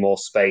always going to be more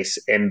space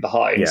in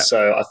behind. Yeah.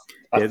 So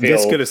I feel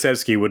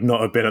Kulusevski would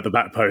not have been at the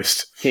back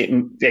post.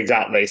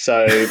 Exactly.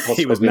 So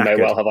possibly may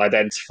well have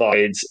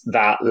identified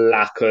that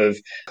lack of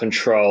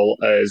control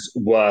as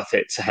worth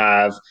it to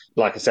have,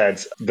 like I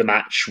said, the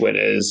match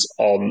winners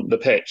on the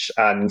pitch.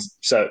 And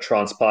so it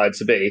transpired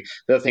to be.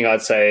 The other thing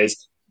I'd say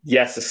is,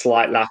 yes, a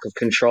slight lack of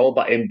control,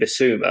 but in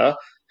Bissouma,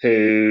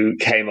 who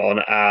came on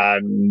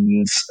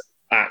and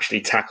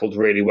actually tackled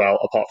really well,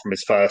 apart from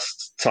his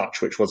first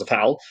touch, which was a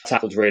foul.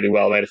 Tackled really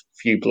well, made a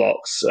few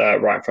blocks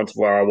right in front of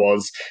where I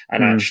was,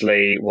 and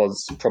actually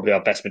was probably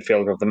our best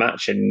midfielder of the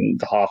match in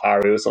the half hour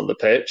he was on the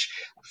pitch.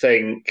 I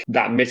think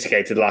that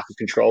mitigated lack of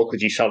control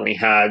because you suddenly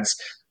had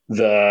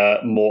the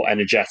more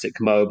energetic,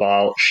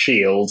 mobile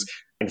Shield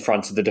in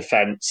front of the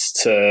defence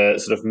to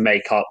sort of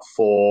make up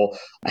for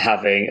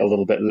having a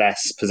little bit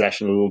less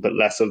possession, a little bit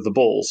less of the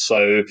ball.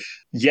 So,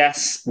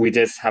 yes, we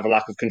did have a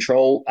lack of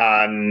control,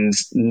 and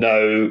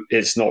no,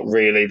 it's not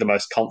really the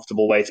most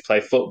comfortable way to play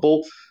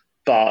football,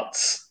 but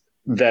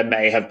there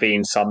may have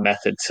been some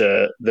method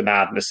to the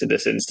madness in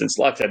this instance.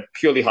 Like I said,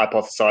 purely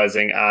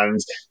hypothesizing, and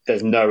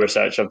there's no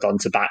research I've done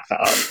to back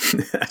that up.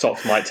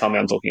 Socs might tell me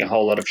I'm talking a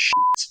whole lot of shit.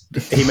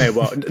 He may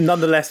well.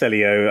 Nonetheless,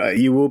 Elio,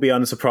 you will be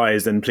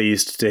unsurprised and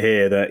pleased to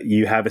hear that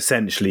you have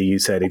essentially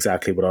said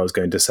exactly what I was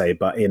going to say,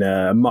 but in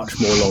a much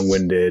more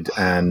long-winded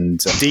and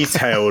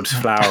detailed,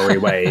 flowery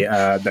way.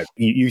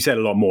 You said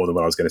a lot more than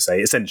what I was going to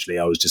say. Essentially,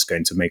 I was just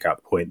going to make out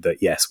the point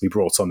that, yes, we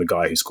brought on the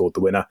guy who scored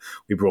the winner.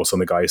 We brought on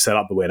the guy who set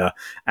up the winner.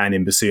 And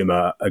in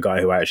Bissouma, a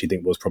guy who I actually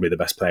think was probably the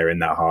best player in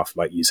that half,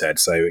 like you said.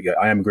 So yeah,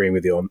 I am agreeing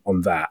with you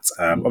on that.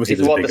 Obviously, if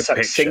you want the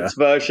succinct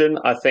version,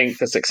 I think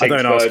the succinct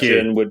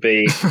version would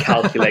be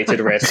calculated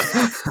risk.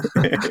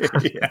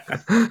 Yeah.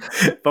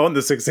 If I want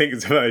the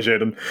succinct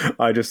version,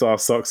 I just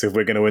ask Socs if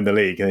we're going to win the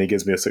league, and he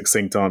gives me a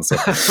succinct answer,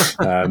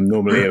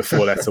 normally a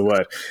 4-letter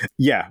word.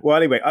 Yeah, well,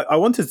 anyway, I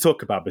wanted to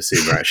talk about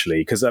Bissouma,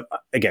 actually, because,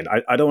 again,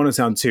 I don't want to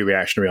sound too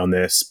reactionary on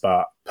this,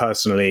 but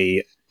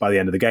personally, by the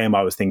end of the game,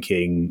 I was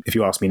thinking, if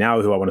you ask me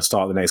now who I want to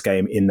start the next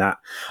game in that,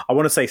 I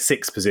want to say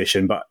 6th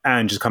position, but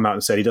Ange has come out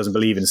and said he doesn't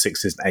believe in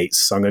 6s and 8s,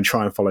 so I'm going to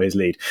try and follow his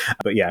lead.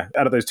 But yeah,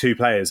 out of those two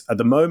players, at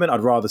the moment,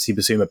 I'd rather see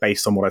Bissouma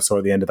based on what I saw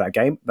at the end of that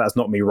game. That's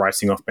not me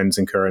writing off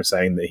Bentancur and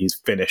saying that he's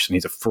finished and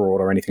he's a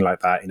fraud or anything like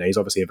that. You know, he's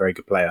obviously a very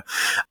good player.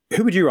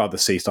 Who would you rather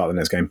see start the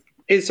next game?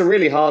 It's a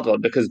really hard one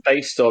because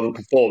based on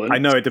performance... I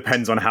know it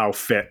depends on how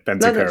fit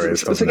Bentancur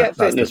is. Forget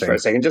fitness for a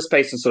second. Just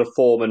based on sort of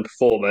form and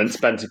performance,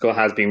 Bentancur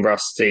has been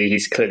rusty.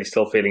 He's clearly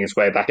still feeling his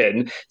way back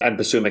in. And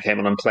Bissouma came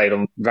on and played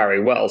on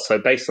very well. So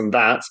based on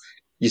that,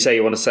 you say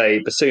you want to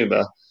say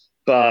Bissouma.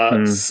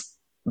 But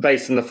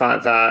based on the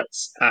fact that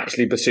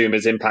actually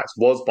Bissouma's impact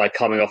was by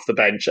coming off the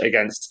bench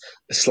against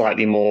a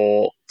slightly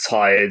more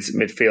tired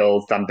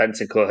midfield than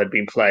Bentancur had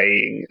been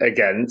playing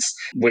against,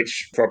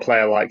 which for a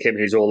player like him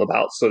who's all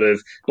about sort of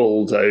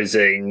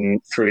bulldozing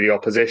through the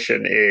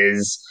opposition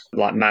is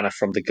like manna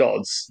from the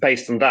gods.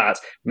 Based on that,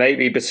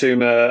 maybe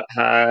Bissouma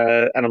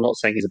had, and I'm not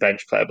saying he's a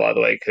bench player, by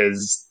the way,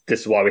 because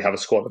this is why we have a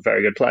squad of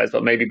very good players,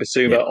 but maybe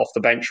Bissouma off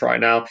the bench right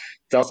now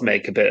does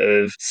make a bit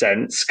of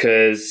sense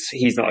because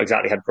he's not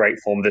exactly had great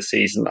form this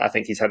season. I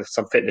think he's had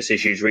some fitness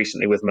issues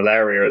recently with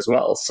malaria as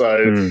well.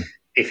 So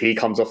if he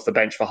comes off the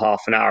bench for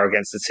half an hour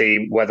against a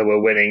team, whether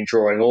we're winning,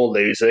 drawing or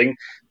losing,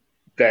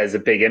 there's a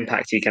big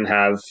impact he can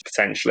have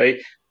potentially.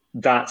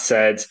 That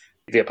said,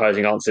 the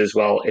opposing answer is,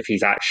 well, if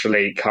he's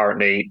actually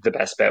currently the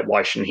best bet,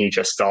 why shouldn't he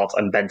just start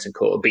and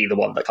Bentancur be the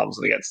one that comes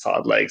on against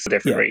tired legs for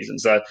different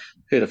reasons? So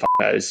who the fuck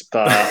knows?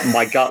 But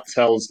my gut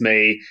tells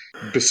me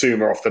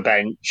Bissouma off the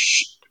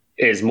bench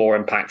is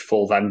more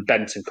impactful than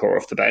Bentancur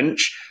off the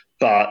bench.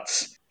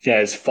 But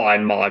there's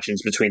fine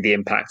margins between the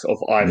impact of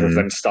either of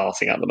them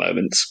starting at the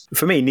moment.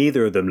 For me,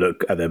 neither of them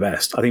look at their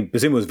best. I think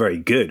Bissouma was very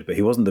good, but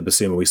he wasn't the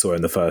Bissouma we saw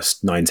in the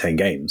first 9-10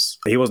 games.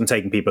 He wasn't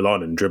taking people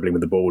on and dribbling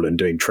with the ball and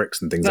doing tricks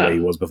and things the way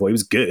he was before. He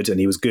was good, and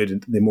he was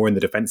good more in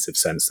the defensive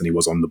sense than he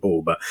was on the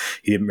ball, but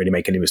he didn't really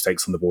make any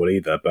mistakes on the ball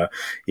either. But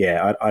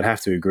yeah, I'd have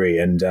to agree.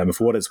 And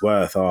for what it's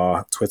worth,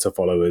 our Twitter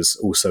followers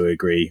also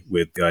agree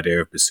with the idea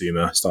of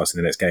Bissouma starting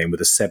the next game with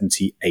a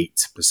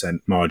 78%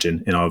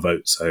 margin in our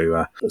vote.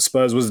 So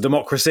Spurs was a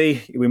democracy.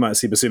 We might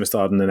see Bissouma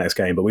start in the next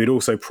game, but we'd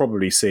also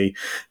probably see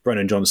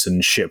Brennan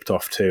Johnson shipped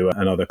off to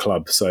another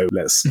club. So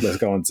let's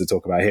go on to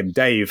talk about him.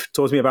 Dave,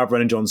 talk to me about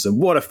Brennan Johnson.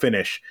 What a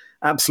finish.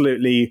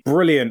 Absolutely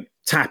brilliant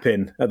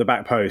tap-in at the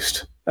back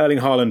post. Erling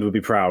Haaland would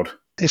be proud.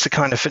 It's the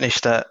kind of finish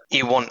that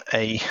you want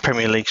a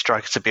Premier League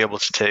striker to be able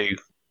to do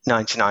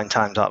 99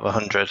 times out of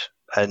 100,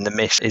 and the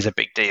miss is a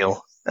big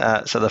deal.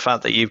 So the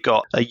fact that you've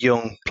got a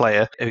young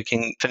player who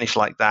can finish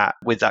like that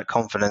with that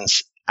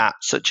confidence at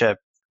such a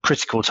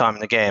critical time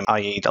in the game,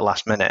 i.e. the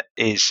last minute,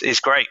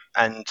 is great.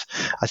 And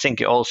I think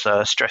it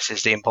also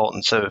stresses the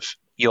importance of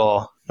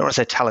your, I don't want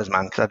to say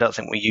talisman, because I don't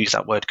think we use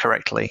that word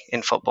correctly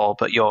in football,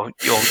 but your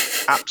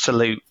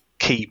absolute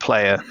key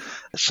player,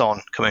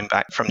 Son, coming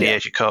back from the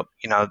Asia Cup.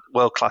 You know,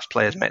 world-class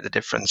players make the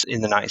difference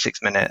in the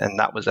 96th minute, and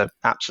that was an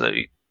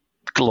absolutely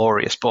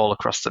glorious ball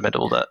across the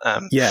middle that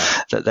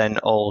then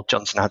all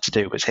Johnson had to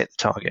do was hit the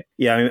target.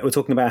 Yeah, I mean, we're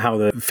talking about how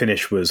the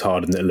finish was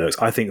harder than it looks.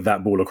 I think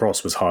that ball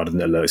across was harder than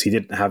it looks. He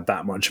didn't have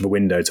that much of a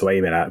window to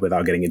aim it at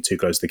without getting it too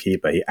close to the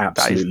keeper. He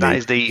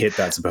absolutely hit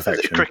that to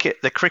perfection.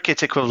 The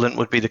cricket equivalent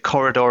would be the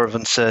corridor of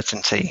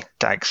uncertainty,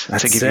 Dags,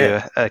 to give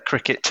you a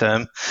cricket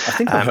term. I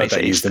think I've heard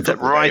that used in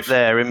football, right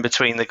there in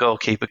between the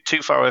goalkeeper,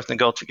 too far away from the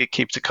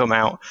goalkeeper to come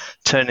out,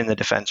 turning the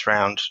defence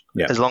round.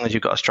 Yeah. As long as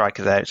you've got a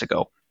striker there, it's a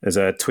goal. There's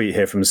a tweet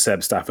here from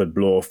Seb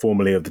Stafford-Bloor,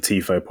 formerly of the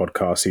TIFO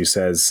podcast, who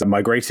says,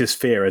 "My greatest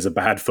fear as a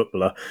bad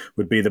footballer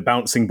would be the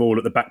bouncing ball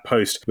at the back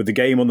post with the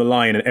game on the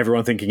line and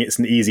everyone thinking it's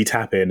an easy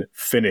tap-in.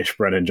 Finish,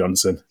 Brennan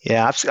Johnson."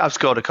 Yeah, I've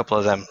scored a couple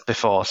of them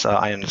before, so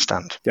I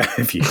understand.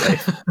 If you say.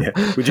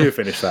 Yeah. Would you have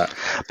finished that?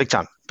 Big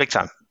time.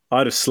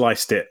 I'd have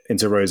sliced it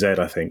into Rosette,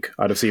 I think.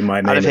 I'd have seen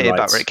my name. I'd have hit it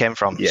back where it came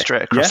from,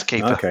 straight across the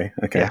keeper. Okay.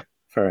 Yeah.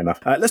 Fair enough.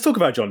 Let's talk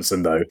about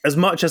Johnson, though. As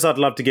much as I'd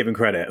love to give him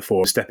credit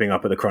for stepping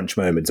up at the crunch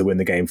moment to win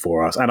the game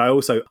for us, and I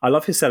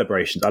love his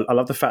celebrations. I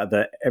love the fact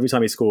that every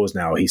time he scores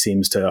now, he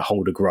seems to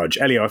hold a grudge.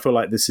 Elio, I feel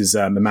like this is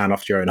a man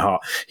after your own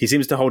heart. He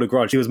seems to hold a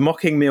grudge. He was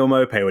mocking Neil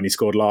Maupay when he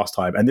scored last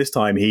time, and this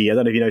time I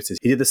don't know if you noticed,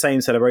 he did the same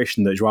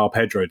celebration that Joao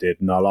Pedro did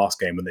in our last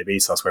game when they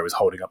beat us, where he was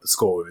holding up the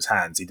score with his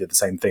hands. He did the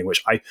same thing,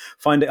 which I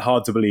find it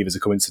hard to believe is a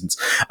coincidence.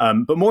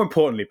 But more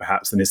importantly,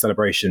 perhaps, than his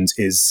celebrations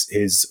is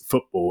his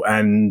football.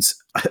 And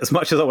as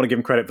much as I want to give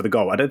him credit for the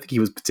goal, I don't think he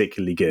was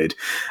particularly good.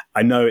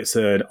 I know it's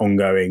an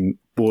ongoing,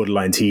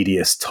 borderline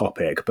tedious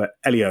topic, but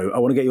Elio, I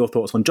want to get your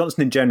thoughts on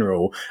Johnson in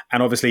general,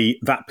 and obviously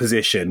that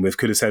position with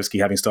Kulusevski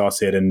having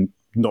started and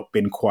not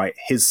been quite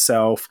his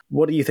self.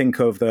 What do you think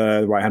of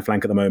the right-hand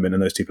flank at the moment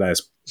and those two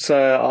players?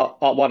 So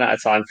one at a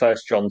time.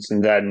 First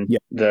Johnson, then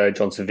the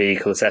Johnson v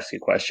Kulusevski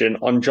question.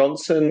 On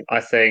Johnson, I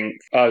think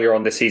earlier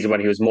on this season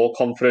when he was more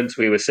confident,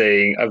 we were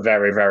seeing a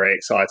very, very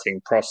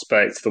exciting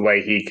prospect. The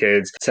way he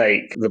could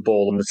take the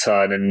ball on the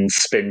turn and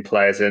spin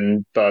players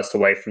and burst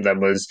away from them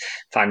was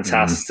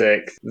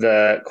fantastic.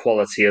 The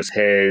quality of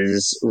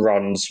his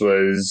runs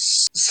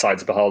was sight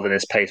to behold, and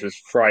his pace was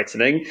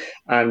frightening.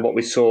 And what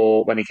we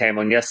saw when he came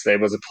on yesterday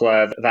was a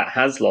player that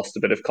has lost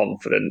a bit of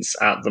confidence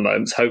at the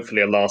moment.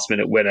 Hopefully a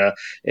last-minute winner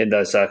in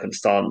those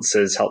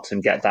circumstances helps him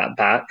get that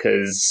back,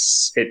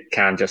 because it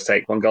can just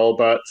take one goal.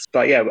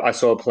 But yeah, I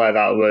saw a player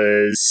that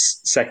was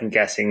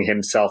second-guessing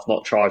himself,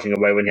 not charging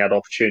away when he had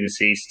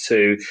opportunities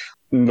to,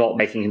 not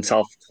making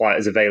himself quite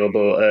as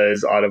available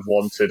as I'd have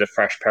wanted a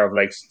fresh pair of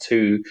legs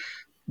to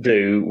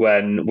do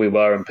when we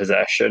were in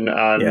possession.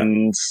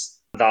 And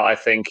that, I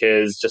think,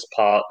 is just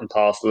part and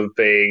parcel of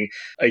being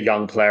a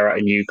young player at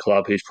a new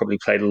club who's probably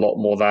played a lot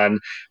more than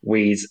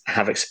we'd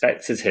have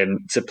expected him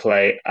to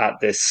play at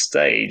this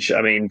stage.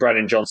 I mean,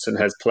 Brennan Johnson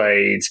has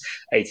played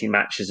 18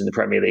 matches in the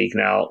Premier League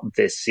now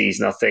this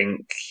season. I think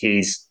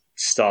he's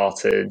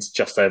started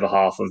just over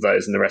half of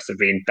those, and the rest have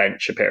been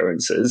bench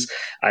appearances,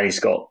 and he's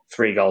got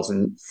 3 goals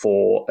and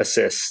 4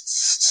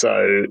 assists,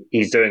 so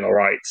he's doing all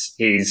right.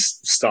 He's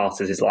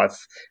started his life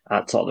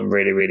at Tottenham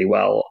really, really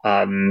well,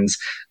 and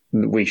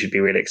we should be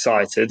really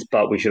excited,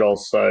 but we should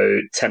also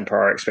temper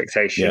our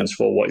expectations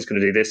for what he's going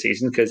to do this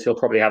season, because he'll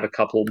probably have a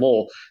couple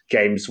more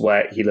games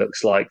where he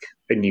looks like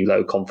a new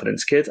low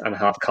confidence kid, and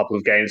have a couple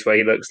of games where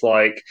he looks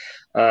like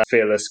a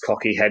fearless,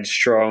 cocky,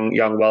 headstrong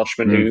young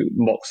Welshman who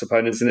mocks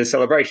opponents in his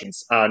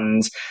celebrations.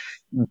 And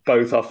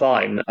both are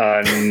fine.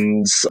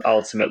 And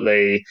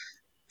ultimately,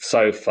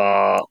 so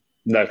far,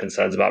 no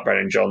concerns about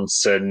Brennan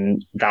Johnson.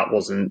 That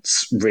wasn't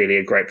really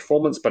a great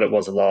performance, but it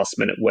was a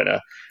last-minute winner.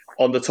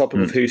 On the topic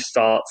of who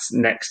starts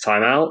next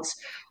time out,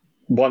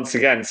 once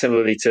again,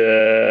 similarly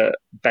to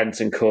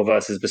Bentancur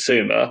versus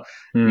Bissouma,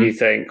 you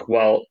think,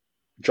 well,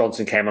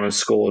 Johnson came on and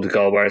scored a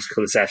goal, whereas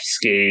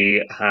Kulusevski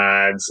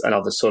had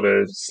another sort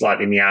of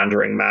slightly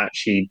meandering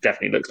match. He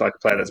definitely looks like a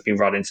player that's been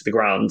run into the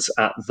ground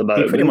at the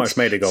moment. He pretty much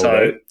made a goal,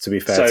 though, to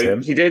be fair to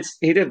him. He did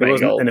make a goal.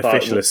 It wasn't an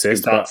official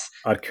assist, but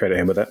I'd credit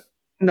him with it.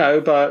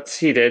 No, but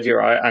he did, you're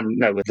right. And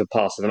no, with the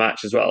pass of the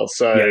match as well.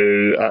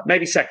 So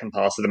maybe second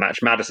pass of the match.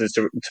 Madison's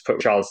to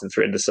put Charleston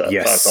through in the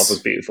first half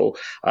was beautiful.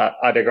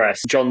 I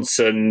digress.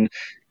 Johnson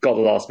got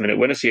the last minute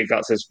winner, so your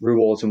gut says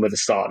reward him with a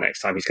start next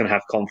time. He's going to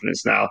have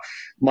confidence now.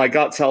 My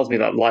gut tells me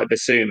that, like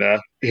Bissouma,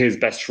 his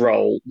best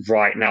role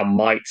right now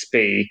might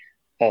be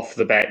off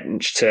the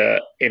bench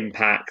to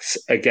impact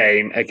a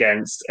game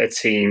against a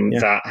team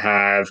that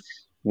have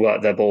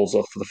work their balls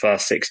off for the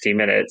first 60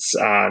 minutes,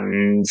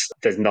 and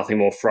there's nothing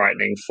more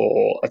frightening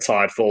for a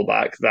tired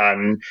fullback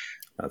than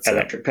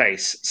electric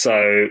pace.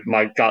 So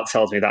my gut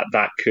tells me that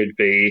that could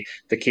be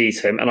the key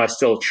to him, and I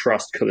still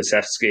trust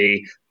Kulusevski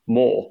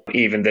more.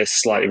 Even this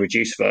slightly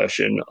reduced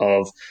version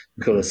of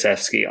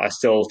Kulusevski, I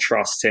still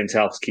trust him to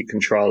help us keep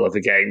control of the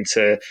game,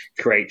 to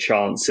create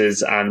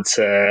chances and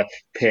to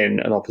pin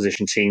an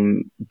opposition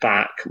team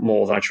back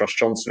more than I trust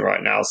Johnson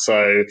right now.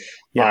 So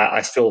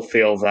I still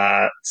feel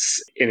that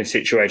in a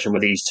situation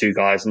where these two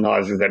guys,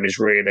 neither of them is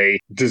really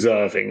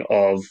deserving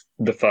of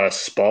the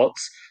first spot,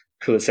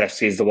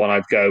 Kulusevski is the one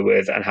I'd go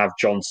with and have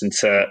Johnson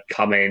to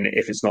come in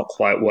if it's not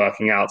quite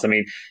working out. I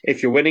mean,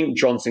 if you're winning,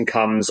 Johnson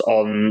comes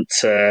on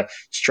to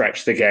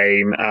stretch the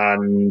game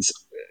and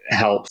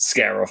help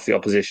scare off the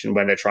opposition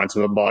when they're trying to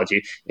bombard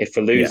you. If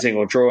we're losing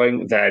or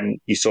drawing, then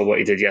you saw what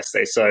he did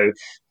yesterday. So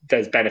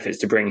there's benefits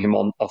to bring him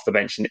on off the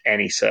bench in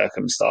any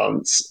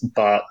circumstance.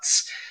 But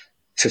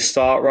to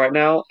start right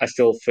now, I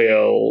still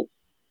feel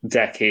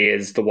Decky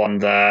is the one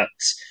that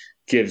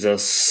gives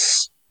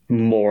us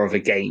more of a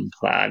game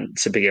plan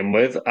to begin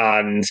with.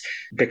 And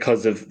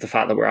because of the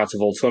fact that we're out of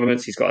all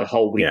tournaments, he's got a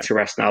whole week to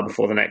rest now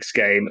before the next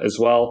game as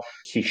well.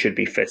 He should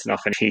be fit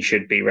enough and he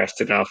should be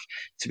rested enough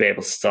to be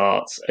able to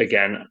start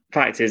again.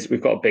 Fact is,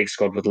 we've got a big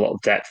squad with a lot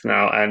of depth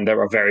now, and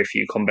there are very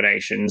few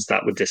combinations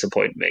that would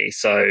disappoint me.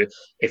 So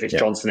if it's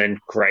Johnson in,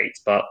 great.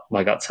 But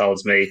my gut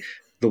tells me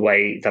the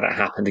way that it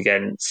happened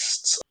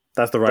against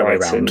that's the right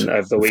Brighton way around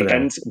over the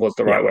weekend was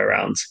the right way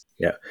around.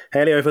 Yeah.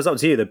 Hey, Elio, if it was up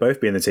to you, they'd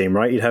both be in the team,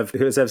 right? You'd have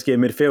Kulusevski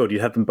in midfield.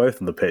 You'd have them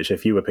both on the pitch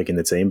if you were picking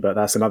the team, but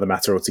that's another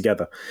matter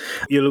altogether.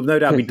 You'll no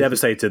doubt be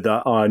devastated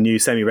that our new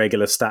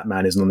semi-regular stat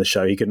man isn't on the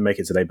show. He couldn't make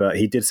it today, but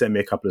he did send me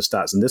a couple of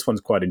stats, and this one's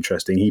quite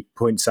interesting. He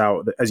points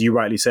out that, as you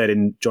rightly said,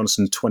 in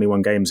Johnson's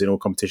 21 games in all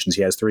competitions,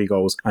 he has 3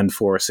 goals and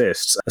 4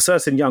 assists. A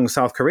certain young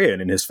South Korean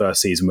in his first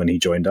season when he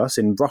joined us,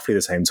 in roughly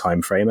the same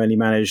time frame, only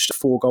managed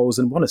 4 goals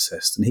and 1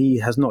 assist, and he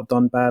has not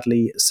done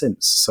badly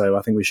since. So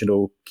I think we should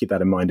all keep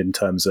that in mind in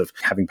terms of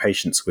having patience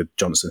with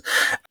Johnson.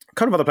 A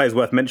couple of other players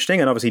worth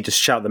mentioning, and obviously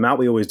just shout them out.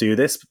 We always do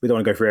this. We don't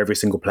want to go through every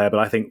single player, but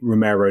I think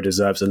Romero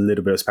deserves a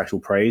little bit of special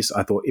praise.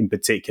 I thought in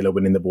particular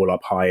winning the ball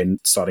up high and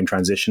starting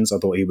transitions, I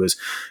thought he was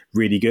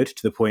really good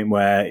to the point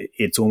where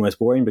it's almost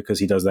boring because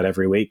he does that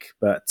every week.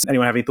 But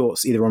anyone have any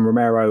thoughts either on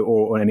Romero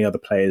or on any other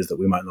players that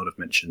we might not have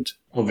mentioned?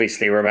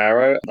 Obviously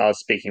Romero. I was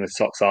speaking with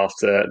Socs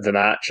after the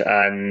match,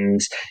 and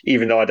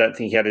even though I don't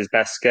think he had his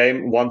best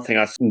game, one thing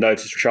I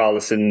noticed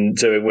Richarlison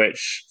doing,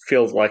 which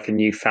feels like a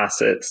new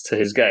facet to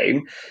his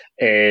game,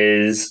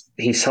 is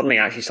he suddenly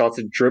actually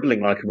started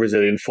dribbling like a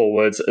Brazilian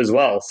forward as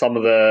well. Some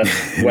of the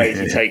ways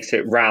he takes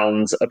it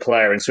round a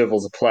player and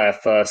swivels a player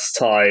first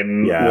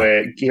time,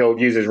 where he'll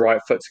use his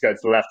right foot to go to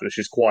the left, which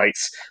is quite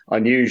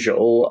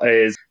unusual,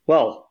 is,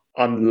 well,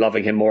 I'm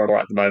loving him more and more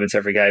at the moment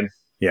every game.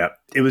 Yeah,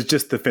 it was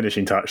just the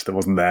finishing touch that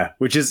wasn't there,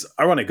 which is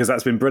ironic because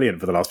that's been brilliant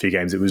for the last few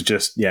games. It was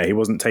just, he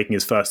wasn't taking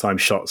his first time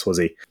shots, was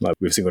he? Like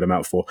we've singled him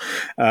out for.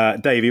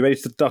 Dave, are you ready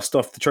to dust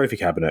off the trophy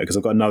cabinet? Because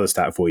I've got another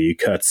stat for you,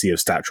 courtesy of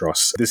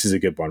Statros. This is a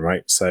good one,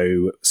 right?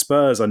 So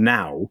Spurs are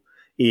now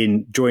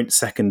in joint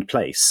second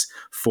place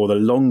for the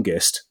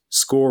longest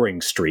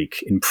scoring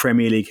streak in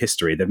Premier League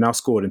history. They've now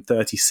scored in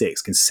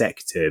 36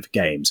 consecutive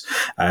games.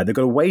 They've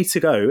got a way to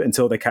go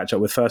until they catch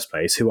up with first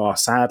place, who are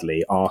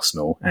sadly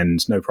Arsenal,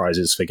 and no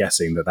prizes for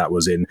guessing that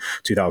was in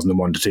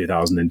 2001 to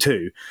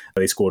 2002.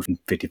 They scored in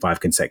 55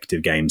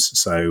 consecutive games.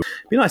 So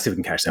it'd be nice if we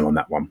can catch them on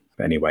that one.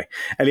 But anyway,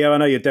 Elio, I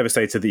know you're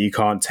devastated that you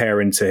can't tear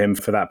into him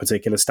for that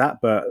particular stat,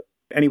 but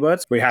any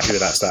words? Were you happy with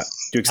that stat?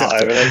 Do you accept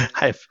it?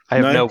 I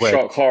have no word.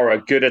 Shock horror.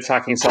 Good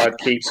attacking side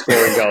keeps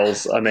scoring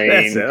goals. I mean,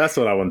 that's it. That's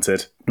what I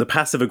wanted. The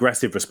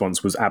passive-aggressive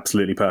response was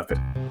absolutely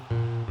perfect.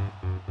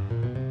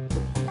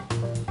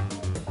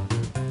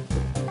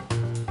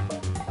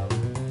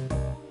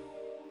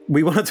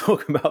 We want to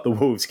talk about the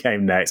Wolves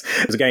game next.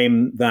 It's a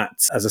game that,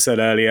 as I said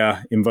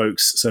earlier,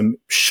 invokes some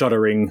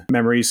shuddering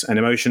memories and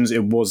emotions.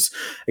 It was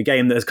a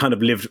game that has kind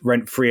of lived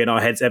rent-free in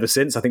our heads ever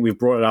since. I think we've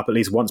brought it up at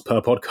least once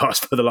per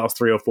podcast for the last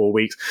 3 or 4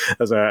 weeks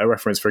as a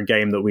reference for a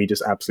game that we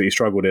just absolutely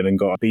struggled in and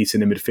got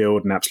beaten in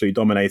midfield and absolutely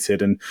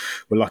dominated, and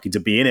we're lucky to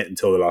be in it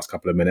until the last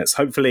couple of minutes.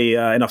 Hopefully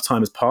enough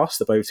time has passed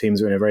that both teams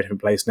are in a very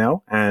different place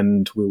now,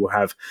 and we will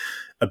have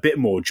a bit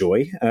more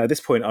joy. At this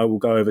point, I will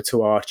go over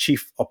to our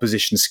chief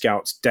opposition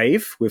scout,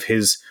 Dave, with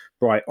his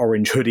bright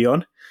orange hoodie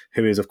on,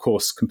 who is, of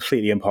course,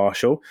 completely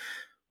impartial.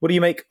 What do you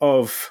make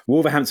of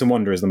Wolverhampton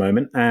Wanderers at the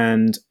moment,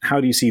 and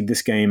how do you see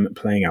this game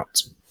playing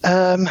out?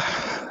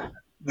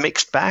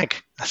 Mixed bag,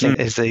 I think,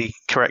 is the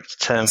correct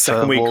term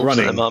Second for week Wolves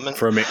running at the moment.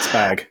 For a mixed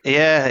bag.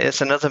 Yeah,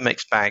 it's another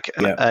mixed bag.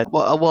 Yeah.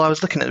 Well, I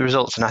was looking at the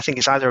results, and I think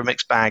it's either a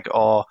mixed bag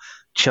or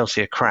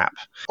Chelsea are crap.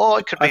 Or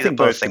it could be that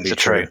both things are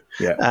true.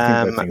 Yeah,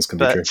 I think both things can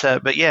be true.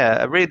 But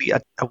yeah, really, I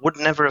would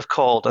never have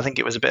called. I think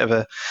it was a bit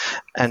of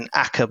an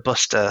Acker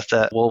buster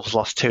that Wolves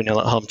lost 2-0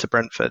 at home to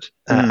Brentford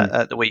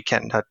at the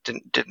weekend. I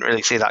didn't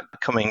really see that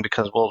coming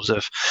because Wolves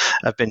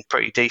have been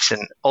pretty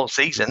decent all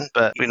season,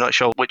 but we're not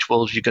sure which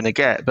Wolves you're going to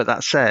get. But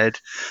that said,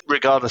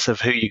 regardless of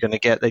who you're going to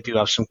get, they do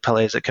have some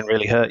players that can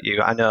really hurt you.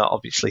 I know,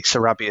 obviously,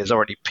 Sarabia has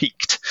already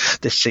peaked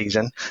this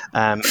season,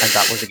 and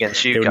that was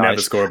against you guys. He'll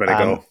never score a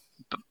better goal.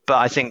 But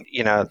I think,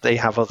 they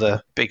have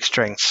other big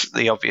strengths,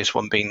 the obvious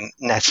one being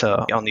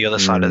Neto on the other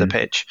side of the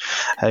pitch,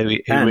 who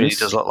really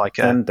does look like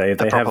a Dave,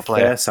 they proper have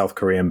player. their South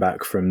Korean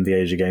back from the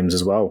Asia Games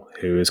as well,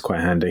 who is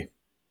quite handy.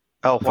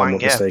 Oh, if I'm Wang,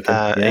 not yeah.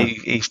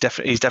 mistaken. He's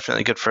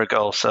definitely good for a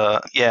goal.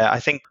 So, yeah, I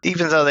think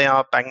even though they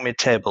are bang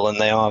mid-table and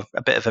they are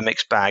a bit of a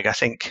mixed bag, I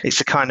think it's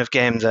the kind of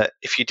game that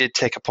if you did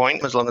take a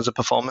point, as long as the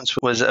performance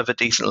was of a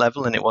decent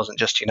level and it wasn't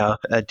just,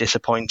 a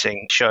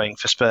disappointing showing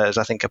for Spurs,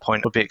 I think a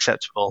point would be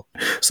acceptable.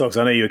 Socs,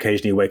 I know you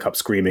occasionally wake up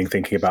screaming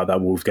thinking about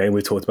that Wolves game.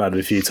 We've talked about it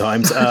a few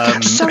times.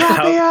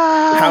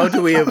 How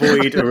do we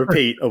avoid a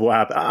repeat of what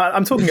happened?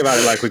 I'm talking about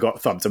it like we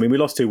got thumped. I mean, we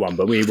lost 2-1,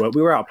 but we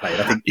were outplayed.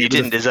 I think you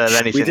didn't deserve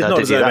anything. We did not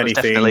deserve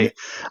anything.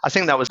 I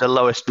think that was the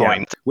lowest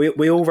point. Yeah.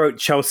 We all wrote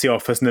Chelsea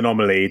off as an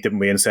anomaly, didn't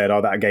we? And said,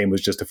 that game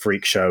was just a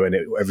freak show and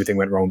everything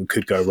went wrong that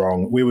could go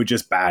wrong. We were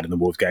just bad in the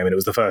Wolves game, and it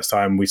was the first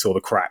time we saw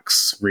the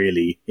cracks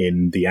really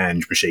in the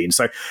Ange machine.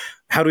 So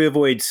how do we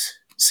avoid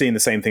seeing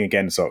the same thing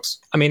again, Socs?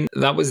 I mean,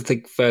 that was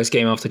the first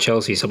game after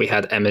Chelsea, so we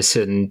had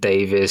Emerson,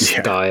 Davis,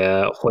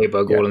 Dyer,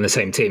 Højbjerg all in the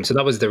same team. So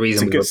that was the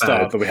reason we were bad. It's a good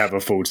start that we have a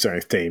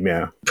full-strength team,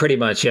 yeah. Pretty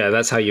much, yeah.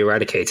 That's how you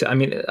eradicate it. I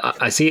mean,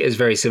 I see it as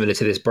very similar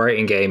to this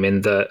Brighton game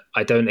in that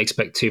I don't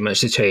expect too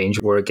much to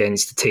change. We're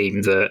against a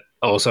team that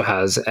also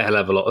has a hell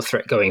of a lot of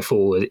threat going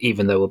forward,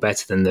 even though we're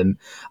better than them.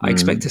 I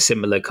expect a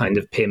similar kind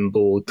of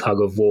pinball,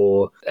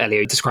 tug-of-war.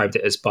 Elio described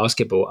it as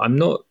basketball. I'm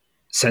not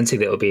sensing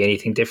that it'll be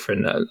anything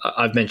different.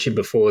 I've mentioned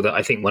before that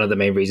I think one of the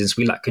main reasons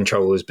we lack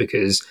control is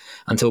because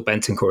until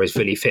Bentancur is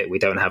fully fit, we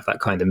don't have that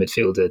kind of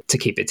midfielder to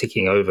keep it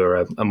ticking over,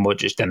 a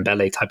Modric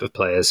Dembele type of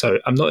player. So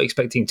I'm not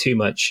expecting too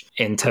much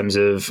in terms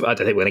of, I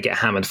don't think we're going to get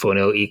hammered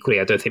 4-0 equally.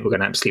 I don't think we're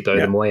going to absolutely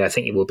blow them away. I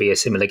think it will be a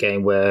similar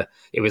game where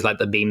it was like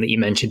the meme that you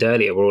mentioned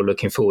earlier. We're all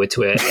looking forward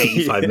to it.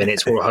 85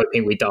 minutes, we're all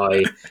hoping we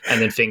die, and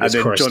then fingers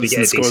crossed Johnson we get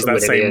a decent scores that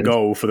win same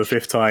goal for the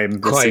 5th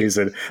time this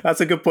season. That's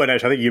a good point,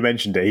 actually. I think you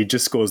mentioned it. He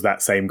just scores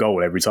that same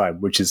goal every time,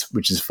 which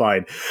is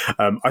fine.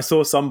 I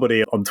saw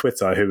somebody on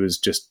Twitter who was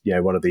just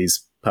one of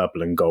these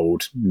purple and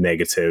gold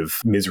negative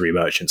misery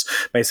merchants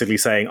basically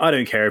saying, I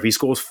don't care if he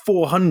scores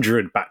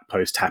 400 back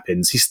post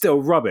tap-ins, he's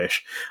still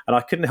rubbish. And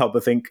I couldn't help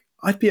but think,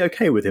 I'd be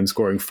okay with him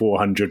scoring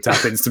 400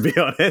 tap-ins, to be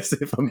honest,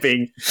 if I'm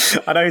being...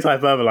 I know he's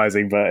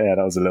hyperbolising, but yeah,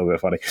 that was a little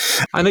bit funny.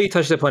 I know you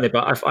touched upon it,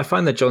 but I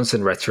find the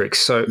Johnson rhetoric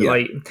so...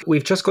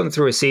 we've just gone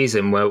through a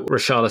season where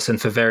Richarlison,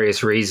 for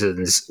various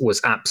reasons,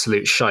 was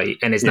absolute shite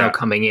and is now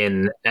coming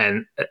in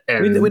and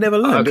we never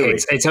learned, okay,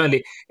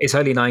 it's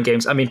only 9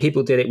 games. I mean,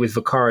 people did it with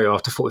Vicario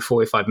after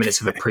 45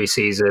 minutes of a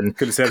pre-season.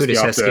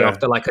 Kulusevski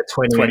after like a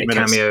 20-minute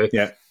cameo.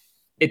 Yeah.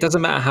 It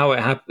doesn't matter how it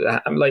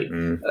happened.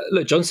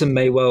 Look, Johnson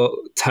may well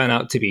turn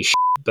out to be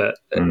but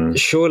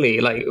surely,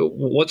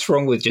 what's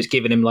wrong with just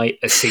giving him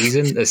a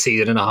season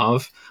and a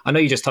half? I know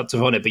you just touched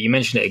upon it, but you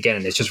mentioned it again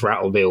and it's just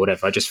rattled me or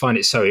whatever. I just find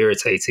it so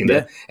irritating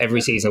that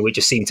every season we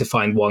just seem to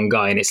find one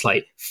guy and it's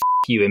like,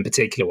 you in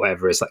particular,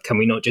 whatever. It's like, can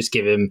we not just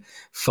give him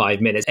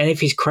 5 minutes? And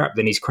if he's crap,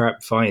 then he's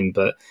crap, fine.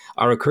 But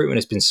our recruitment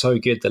has been so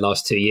good the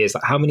last 2 years.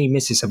 How many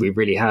misses have we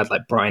really had?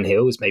 Brian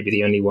Hill is maybe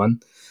the only one.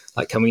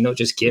 Can we not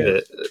just give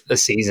it a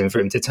season for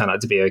him to turn out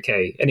to be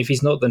okay? And if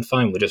he's not, then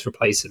fine, we'll just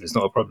replace him. It's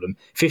not a problem.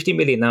 50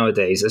 million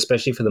nowadays,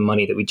 especially for the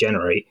money that we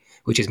generate,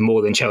 which is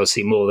more than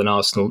Chelsea, more than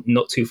Arsenal,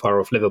 not too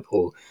far off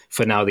Liverpool,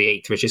 for now the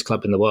 8th richest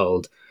club in the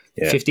world.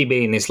 50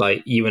 million is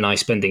like you and I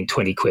spending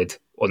 20 quid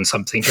on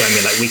something. Do you know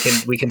what I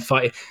mean? We can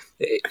fight.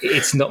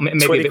 It's not maybe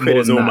 20 a bit quid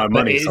more is than all that, my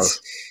money.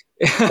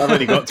 I've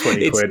only got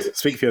 20 quid.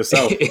 Speak for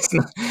yourself. It's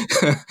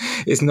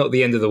not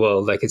the end of the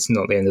world. It's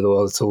not the end of the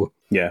world at all.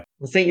 Yeah.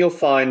 I think you'll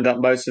find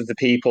that most of the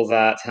people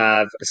that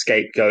have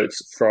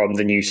scapegoats from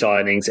the new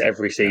signings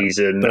every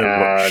season,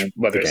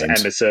 whether it's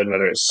Emerson,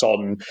 whether it's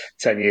Son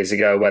 10 years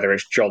ago, whether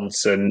it's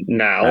Johnson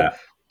now,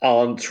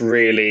 aren't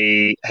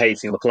really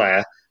hating the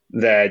player.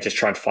 They're just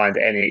trying to find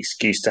any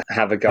excuse to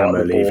have a go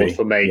at the board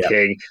for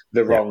making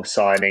the wrong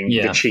signing,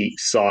 the cheap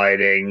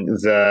signing,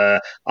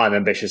 the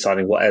unambitious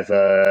signing,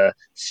 whatever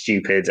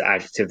stupid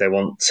adjective they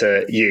want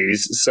to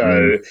use.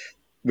 So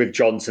with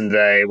Johnson,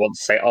 they want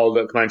to say, oh,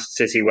 look,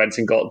 Manchester City went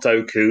and got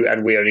Doku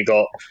and we only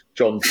got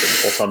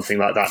Johnson or something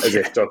like that, as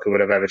if Doku would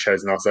have ever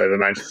chosen us over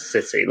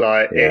Manchester City.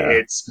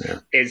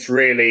 It's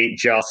really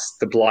just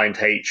the blind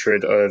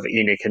hatred of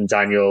Enoch and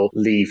Daniel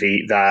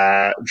Levy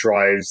that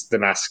drives the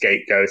mass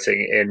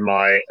scapegoating, in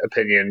my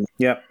opinion.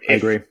 Yeah, I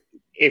agree.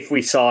 If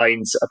we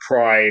signed a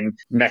prime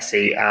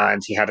Messi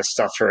and he had a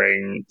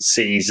stuttering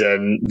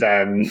season,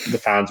 then the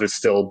fans would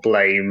still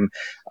blame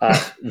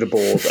the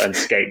board and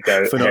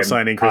scapegoat for not him.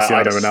 signing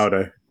Cristiano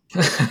Ronaldo.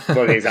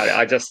 Well, exactly.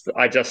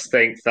 I just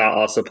think that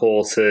our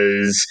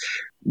supporters,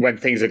 when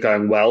things are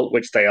going well,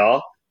 which they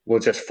are, will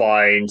just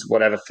find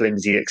whatever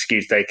flimsy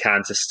excuse they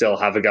can to still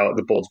have a go at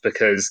the boards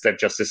because they've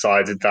just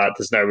decided that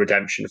there's no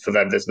redemption for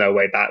them, there's no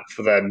way back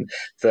for them.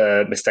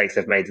 The mistakes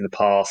they've made in the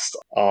past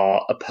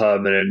are a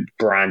permanent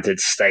branded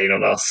stain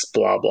on us,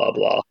 blah, blah,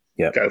 blah.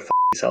 Yep. Go f***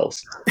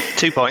 yourselves.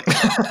 2 points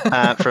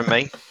from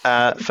me.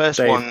 First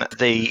Dave. One,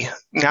 the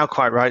now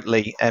quite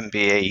rightly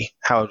MBE,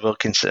 Howard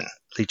Wilkinson,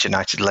 Leeds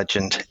United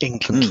legend,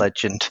 England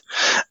legend,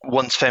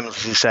 once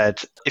famously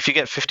said, if you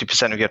get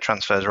 50% of your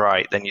transfers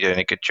right, then you're doing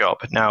a good job.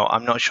 Now,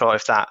 I'm not sure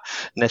if that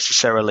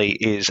necessarily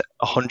is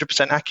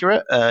 100%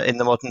 accurate in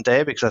the modern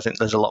day, because I think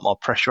there's a lot more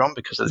pressure on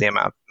because of the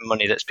amount of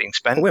money that's being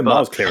spent. We're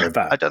miles clear of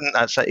that. I don't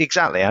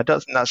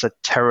think that's a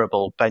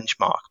terrible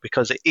benchmark,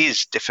 because it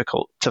is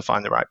difficult to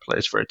find the right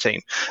players for a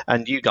team.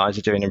 And you guys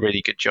are doing a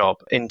really good job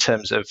in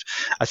terms of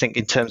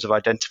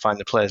identifying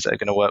the players that are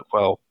going to work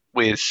well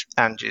with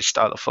Ange's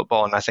style of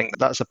football, and I think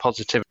that's a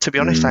positive. To be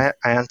honest, I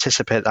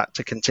anticipate that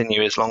to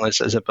continue as long as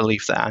there's a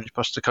belief that Ange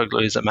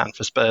Postecoglou is a man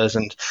for Spurs,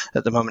 and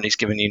at the moment he's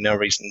given you no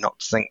reason not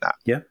to think that.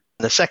 Yeah.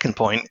 The second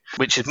point,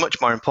 which is much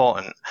more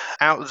important,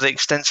 out of the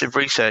extensive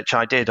research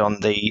I did on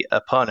the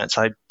opponents,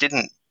 I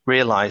didn't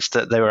realise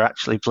that they were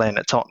actually playing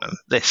at Tottenham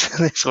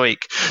this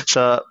week.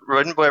 So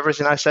remember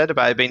everything I said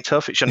about it being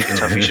tough? It shouldn't be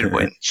tough, you should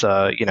win.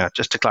 So,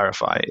 just to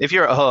clarify, if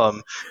you're at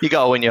home, you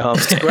got to win your home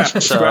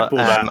games. So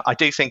I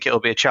do think it'll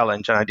be a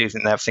challenge, and I do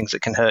think they have things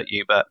that can hurt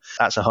you, but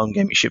that's a home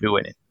game you should be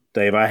winning.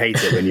 Dave, I hate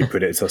it when you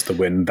predict us to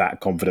win that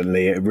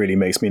confidently. It really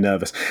makes me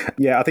nervous.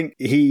 Yeah, I think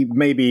he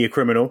may be a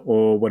criminal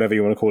or whatever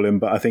you want to call him,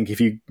 but I think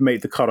if you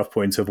make the cutoff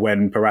point of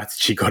when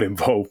Paratici got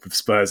involved with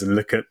Spurs and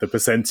look at the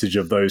percentage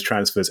of those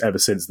transfers ever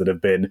since that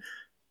have been,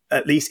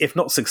 at least if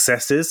not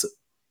successes,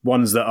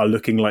 ones that are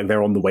looking like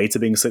they're on the way to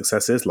being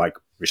successes, like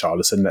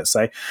Richarlison, let's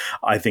say,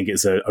 I think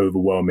it's an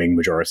overwhelming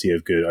majority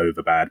of good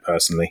over bad,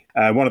 personally.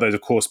 One of those,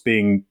 of course,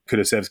 being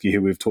Kulusevski, who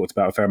we've talked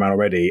about a fair amount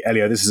already.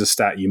 Elio, this is a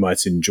stat you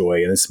might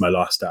enjoy, and this is my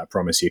last stat, I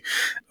promise you.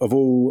 Of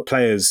all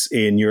players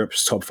in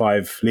Europe's top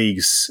 5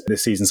 leagues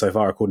this season so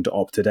far, according to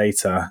Opta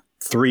data,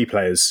 3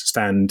 players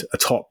stand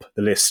atop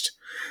the list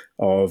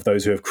of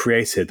those who have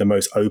created the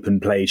most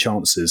open play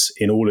chances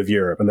in all of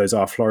Europe. And those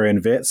are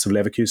Florian Wirtz of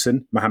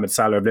Leverkusen, Mohamed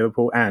Salah of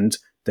Liverpool, and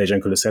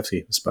Dejan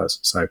Kulusevski of Spurs.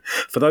 So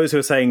for those who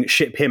are saying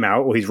ship him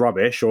out, or he's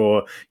rubbish,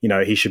 or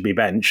he should be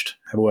benched,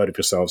 have a word with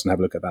yourselves and have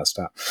a look at that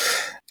stat.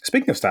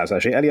 Speaking of stats,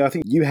 actually, Elio, I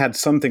think you had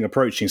something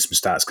approaching some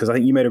stats, because I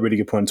think you made a really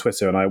good point on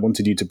Twitter, and I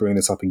wanted you to bring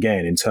this up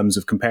again in terms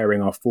of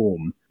comparing our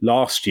form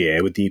last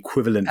year with the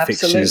equivalent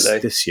fixtures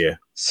this year.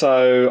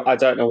 So I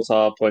don't know what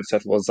our point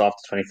total was after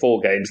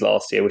 24 games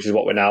last year, which is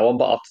what we're now on,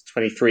 but after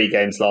 23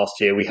 games last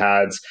year, we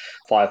had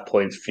 5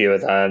 points fewer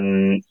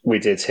than we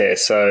did here.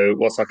 So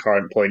what's our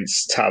current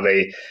points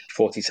tally?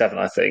 47,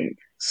 I think.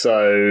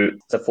 So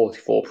the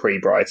 44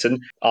 pre-Brighton.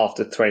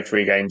 After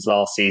 23 games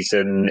last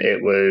season,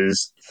 it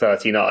was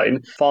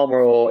 39. Far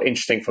more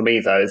interesting for me,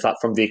 though, is that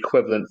from the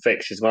equivalent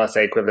fixtures, when I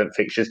say equivalent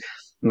fixtures,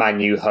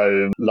 Man U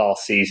home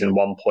last season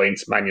 1 point,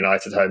 Man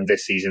United home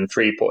this season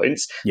 3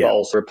 points, but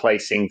also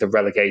replacing the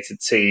relegated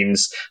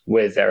teams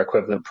with their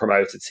equivalent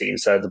promoted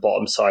teams. So the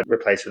bottom side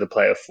replaced with a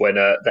playoff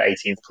winner, the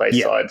 18th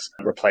place side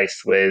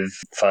replaced with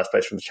first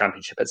place from the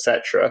Championship,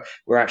 etc.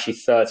 We're actually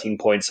 13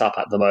 points up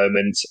at the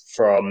moment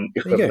from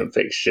equivalent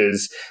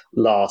fixtures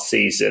last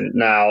season.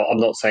 Now, I'm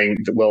not saying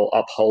that we'll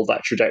uphold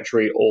that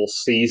trajectory all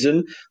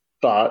season,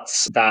 but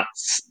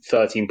that's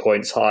 13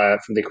 points higher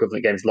from the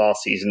equivalent games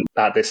last season.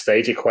 At this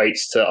stage,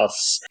 equates to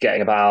us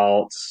getting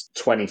about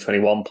 20,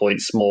 21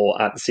 points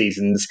more at the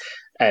season's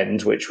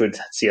end, which would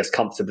see us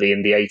comfortably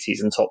in the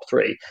 80s and top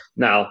 3.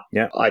 Now,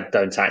 I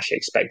don't actually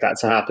expect that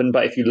to happen,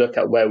 but if you look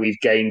at where we've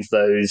gained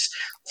those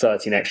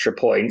 13 extra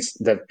points,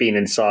 they've been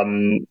in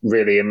some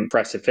really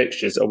impressive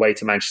fixtures. Away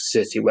to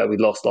Manchester City, where we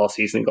lost last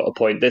season and got a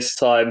point this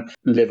time.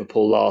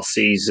 Liverpool last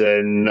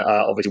season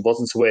obviously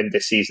wasn't to win.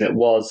 This season it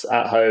was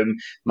at home.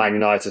 Man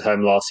United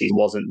home last season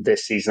wasn't.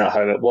 This season at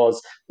home it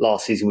was.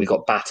 Last season we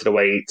got battered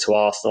away to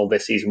Arsenal.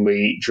 This season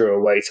we drew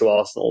away to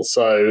Arsenal.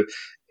 So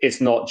it's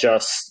not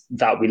just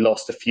that we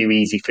lost a few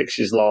easy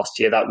fixtures last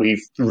year that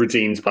we've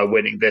redeemed by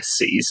winning this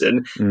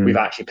season. We've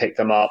actually picked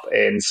them up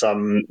in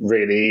some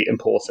really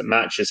important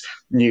matches.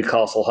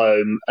 Newcastle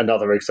home,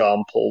 another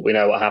example. We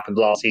know what happened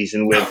last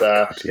season with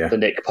the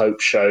Nick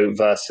Pope show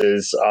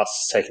versus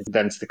us taking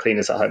them to the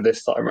cleaners at home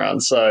this time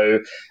around. So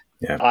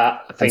I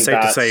think it's safe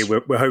to say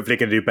we're hopefully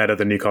going to do better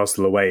than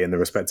Newcastle away in the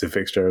respective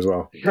fixture as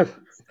well.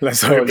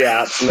 Let's hope. Well,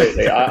 yeah,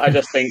 absolutely. I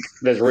just think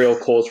there's real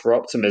cause for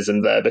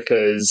optimism there,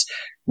 because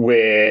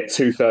we're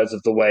 2/3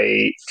 of the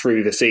way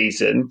through the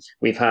season.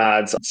 We've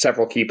had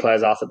several key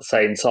players out at the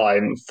same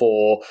time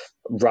for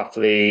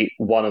roughly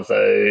one of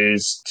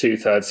those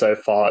 2/3 so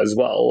far as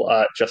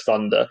well, just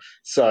under.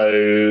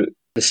 So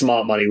the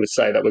smart money would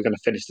say that we're going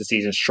to finish the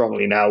season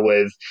strongly now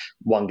with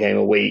 1 game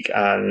a week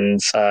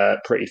and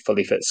pretty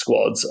fully fit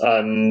squads.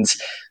 And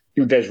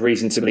there's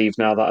reason to believe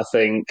now that I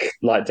think,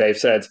 like Dave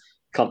said,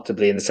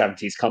 comfortably in the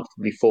 70s,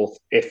 comfortably 4th,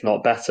 if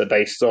not better,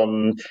 based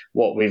on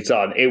what we've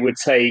done. It would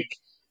take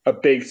a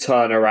big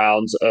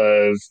turnaround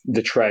of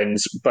the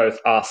trends both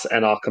us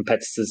and our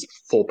competitors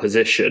for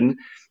position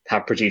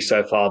have produced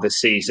so far this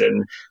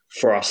season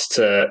for us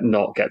to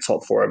not get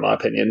top 4, in my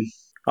opinion.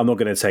 I'm not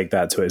going to take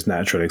that to its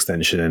natural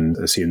extension and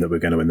assume that we're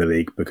going to win the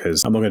league,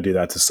 because I'm not going to do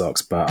that to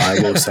Socs, but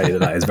I will say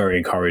that is very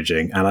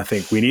encouraging. And I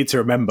think we need to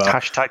remember...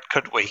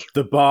 #could we?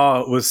 The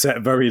bar was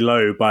set very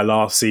low by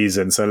last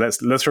season, so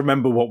let's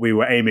remember what we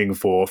were aiming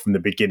for from the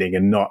beginning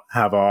and not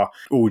have our...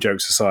 All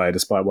jokes aside,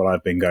 despite what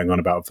I've been going on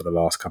about for the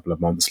last couple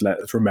of months,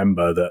 let's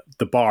remember that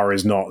the bar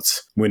is not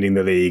winning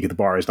the league, the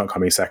bar is not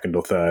coming second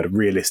or third.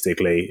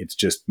 Realistically, it's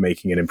just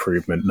making an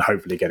improvement and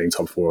hopefully getting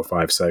top 4 or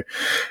 5. So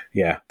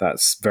yeah,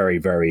 that's very,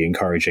 very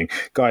encouraging.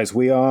 Guys,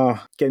 we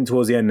are getting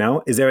towards the end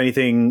now. Is there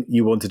anything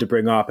you wanted to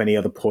bring up? Any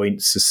other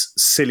points, as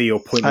silly or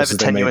pointless as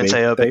they may be?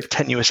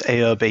 Tenuous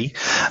AOB.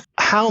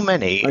 How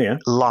many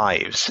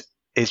lives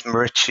is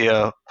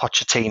Mauricio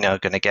Pochettino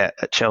going to get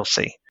at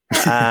Chelsea?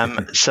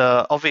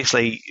 So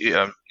obviously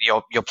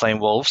you're playing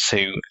Wolves,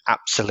 who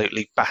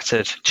absolutely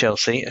battered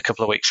Chelsea a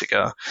couple of weeks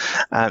ago.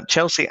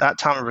 Chelsea, at that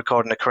time of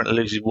recording, are currently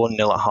losing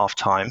 1-0 at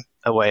half-time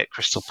away at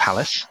Crystal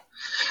Palace.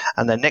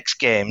 And their next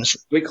games...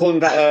 We call him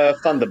that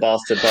Thunder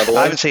Bastard, by the way.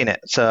 I haven't seen it,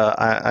 so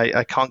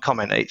I can't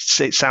comment. It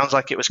sounds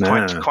like it was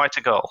quite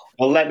a goal.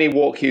 Well, let me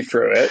walk you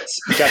through it.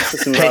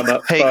 Jefferson Lerma,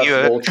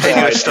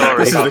 This is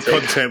the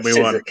content we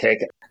want. Kick.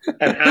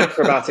 An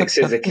acrobatic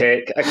scissor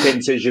kick,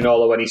 akin to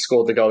Ginola when he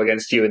scored the goal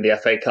against you in the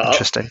FA Cup.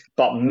 Interesting.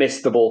 But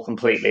missed the ball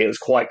completely. It was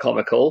quite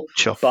comical.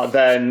 Sure. But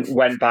then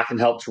went back and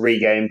helped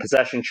regain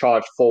possession,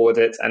 charged forward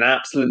it, and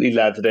absolutely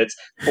leathered it.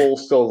 Ball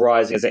still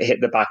rising as it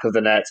hit the back of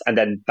the net and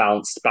then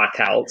bounced back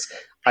out.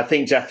 I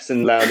think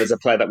Jefferson Lerma is a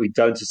player that we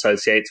don't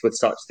associate with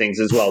such things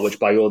as well, which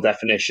by your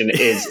definition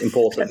is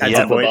important.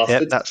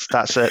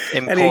 That's it.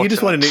 Elio, you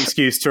just wanted an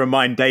excuse to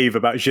remind Dave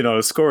about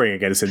Ginola scoring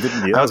against him,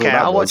 didn't you? Okay,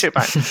 I'll watch it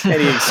back.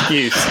 Any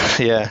excuse?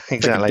 Yeah,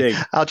 exactly.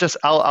 I'll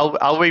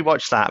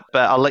rewatch that,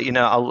 but I'll let you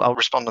know. I'll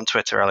respond on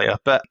Twitter earlier.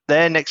 But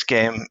their next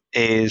game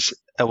is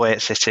away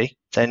at City.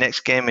 Their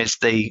next game is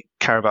the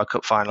Carabao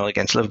Cup final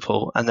against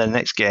Liverpool, and their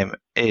next game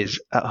is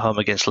at home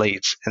against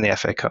Leeds in the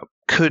FA Cup.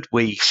 Could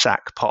we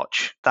sack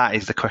Poch? That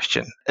is the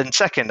question. And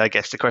second, I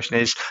guess the question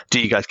is, do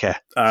you guys care?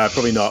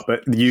 Probably not,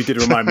 but you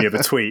did remind me of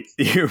a tweet.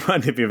 You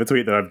reminded me of a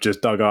tweet that I've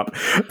just dug up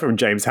from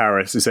James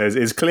Harris, who says,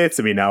 "It's clear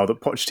to me now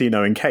that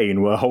Pochettino and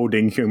Kane were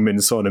holding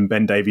Heung-min Son and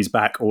Ben Davies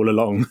back all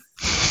along."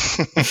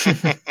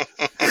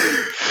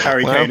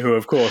 Harry Kane, who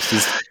of course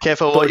is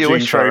careful what you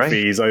wish for,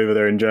 trophies over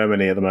there in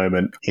Germany at the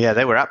moment. Yeah,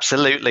 they were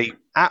absolutely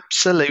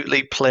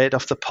played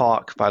off the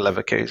park by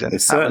Leverkusen.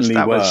 It certainly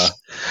was.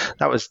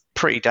 That was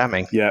pretty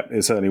damning. Yeah,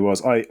 it certainly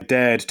was. I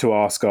dared to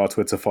ask our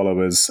Twitter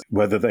followers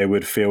whether they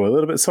would feel a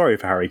little bit sorry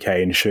for Harry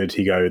Kane should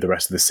he go the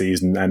rest of the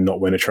season and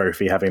not win a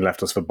trophy, having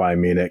left us for Bayern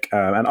Munich.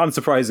 And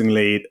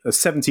unsurprisingly, a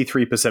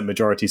 73%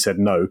 majority said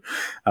no.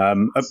 A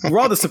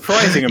rather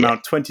surprising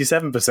amount,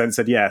 27%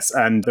 said yes.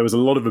 And there was a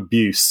lot of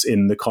abuse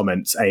in the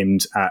comments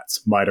aimed at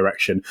my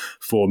direction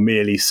for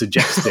merely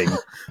suggesting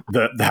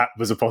that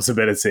was a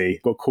possibility.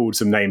 Got called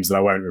some names that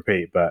I won't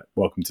repeat, but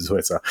welcome to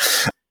Twitter.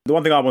 The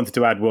one thing I wanted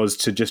to add was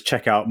to just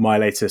check out my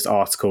latest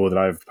article that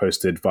I've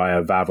posted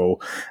via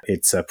Vavel.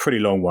 It's a pretty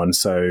long one,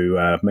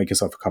 so make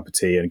yourself a cup of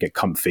tea and get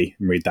comfy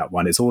and read that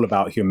one. It's all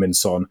about Heung-min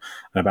Son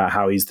and about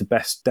how he's the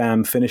best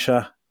damn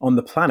finisher on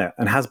the planet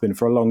and has been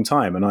for a long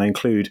time. And I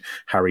include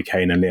Harry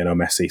Kane and Lionel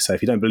Messi. So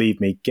if you don't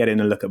believe me, get in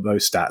and look at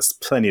those stats.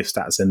 Plenty of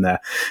stats in there.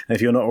 And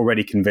if you're not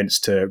already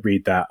convinced to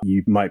read that,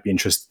 you might be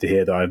interested to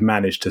hear that I've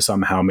managed to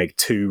somehow make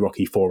 2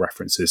 Rocky IV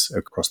references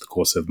across the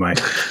course of my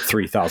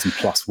 3,000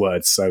 plus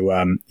words.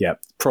 So yeah,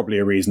 probably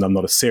a reason I'm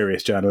not a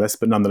serious journalist,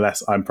 but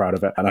nonetheless, I'm proud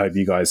of it. And I hope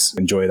you guys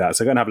enjoy that.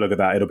 So go and have a look at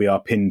that. It'll be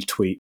our pinned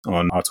tweet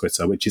on our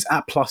Twitter, which is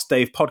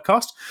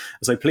 @PlusDavePodcast.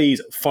 So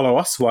please follow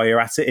us while you're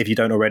at it if you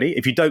don't already.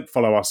 If you don't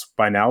follow us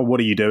by now,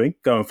 what are you doing?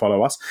 Go and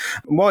follow us.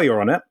 And while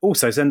you're on it,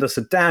 also send us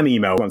a damn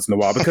email once in a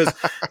while, because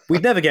we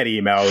never get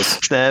emails.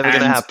 It's never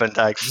going to happen,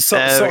 Dags.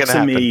 Socs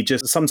and me,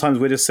 just sometimes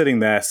we're just sitting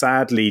there,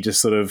 sadly,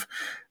 just sort of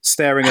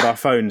staring at our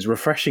phones,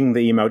 refreshing the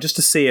email just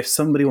to see if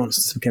somebody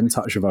wants to get in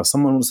touch with us.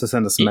 Someone wants to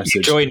send us a message.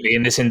 You joined me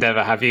in this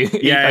endeavour, have you?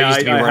 Yeah,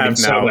 I have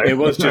now. It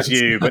was just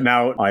you, but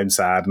now I'm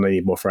sad and I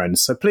need more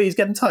friends. So please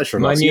get in touch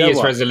with us. My New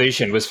Year's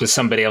resolution was for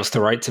somebody else to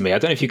write to me. I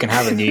don't know if you can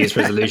have a New Year's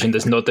resolution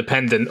that's not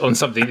dependent on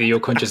something that you're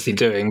consciously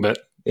doing, but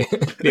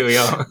here we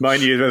are. My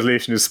New Year's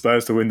resolution is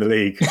Spurs to win the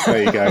league.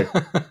 There you go.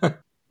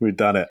 We've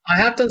done it. I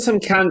have done some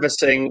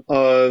canvassing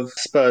of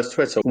Spurs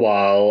Twitter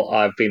while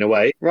I've been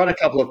away. Run a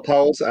couple of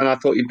polls, and I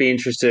thought you'd be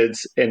interested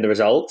in the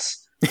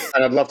results.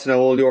 And I'd love to know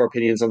all your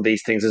opinions on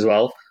these things as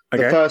well.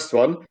 Okay. The first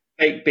one,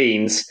 baked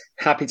beans.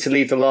 Happy to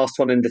leave the last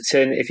one in the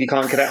tin if you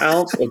can't get it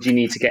out, or do you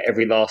need to get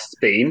every last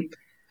bean?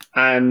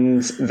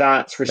 And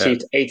that's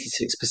received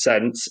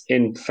 86%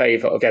 in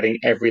favour of getting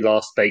every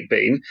last baked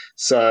bean.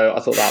 So I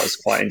thought that was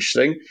quite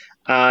interesting.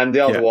 And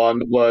the other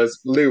one was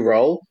loo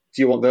roll.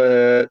 Do you want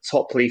the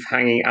top leaf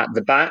hanging at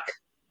the back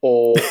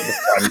or the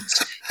front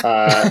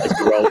as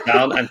you roll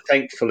down? And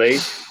thankfully,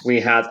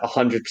 we had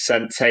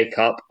 100% take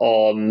up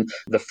on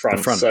the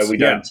front. So we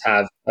don't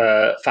have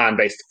a fan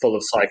base full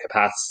of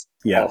psychopaths.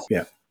 Yeah.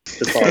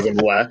 as far as I'm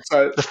aware.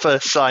 So The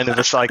first sign of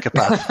a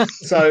psychopath.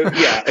 So,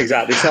 yeah,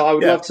 exactly. So I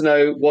would love to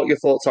know what your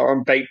thoughts are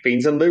on baked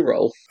beans and loo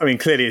roll. I mean,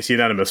 clearly it's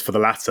unanimous for the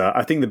latter.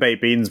 I think the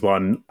baked beans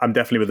one, I'm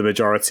definitely with the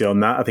majority on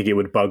that. I think it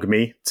would bug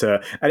me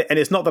and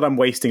it's not that I'm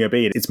wasting a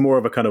bean. It's more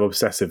of a kind of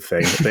obsessive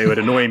thing. It would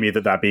annoy me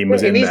that bean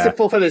was in there. He needs to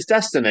fulfill his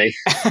destiny.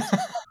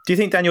 Do you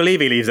think Daniel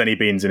Levy leaves any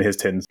beans in his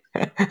tins?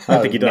 I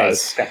don't think he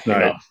does.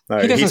 No.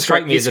 He doesn't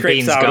strike me as a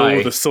beans out guy.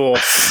 All the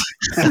sauce.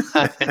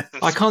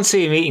 I can't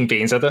see him eating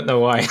beans. I don't know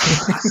why.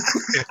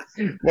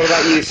 What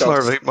about you,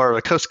 Socs? More of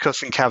a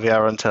couscous and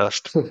caviar on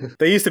toast.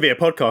 There used to be a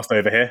podcast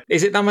over here.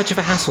 Is it that much of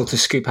a hassle to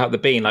scoop out the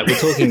bean? Like, we're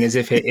talking as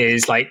if it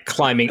is like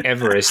climbing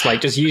Everest.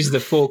 Like, just use the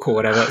fork or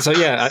whatever. So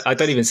yeah, I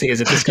don't even see it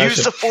as a discussion.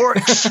 Use the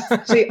forks.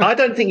 See, I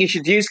don't think you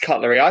should use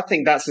cutlery. I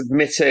think that's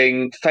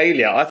admitting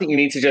failure. I think you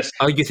need to just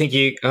you think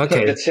you put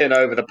the tin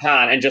over the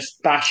pan and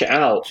just bash it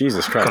out.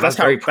 Jesus Christ. God, that's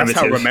very that's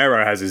how primitive.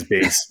 Romero has his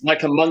beans.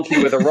 Like a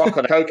monkey with a rock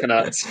on a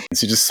coconut. So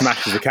he just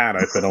smashes the can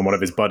open on one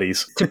of his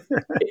buddies.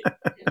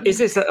 Is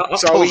this? So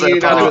are you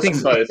apart.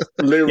 unanimous on both?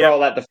 Loo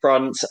roll at the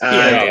front and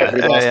Yeah,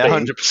 the last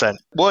bean. 100%.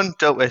 1,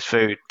 don't waste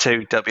food.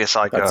 2, don't be a That's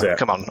psycho. it.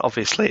 Come on,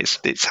 obviously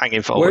it's hanging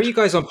Where forward. are you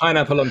guys on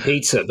pineapple on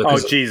pizza?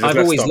 Because Jesus, I've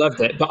let's always stop.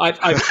 loved it, but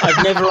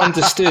I've never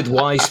understood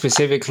why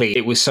specifically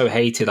it was so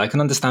hated. I can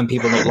understand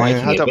people not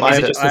liking I it, don't but is mind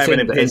it it. just I the have an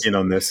thing that is- opinion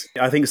on this.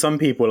 I think some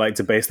people like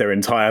to base their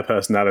entire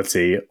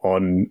personality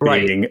on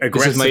Right. being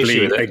This is my issue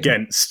aggressively with it.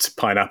 against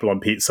pineapple on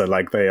pizza,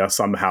 like they are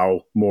somehow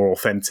more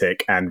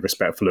authentic and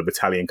respectful of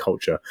Italian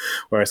culture.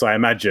 Whereas I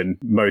imagine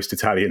most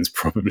Italians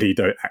probably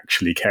don't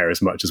actually care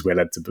as much as we're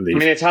led to believe. I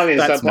mean, Italians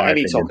That's don't put my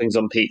any opinion. toppings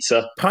on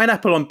pizza.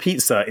 Pineapple on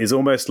pizza is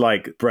almost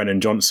like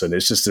Brennan Johnson.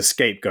 It's just a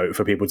scapegoat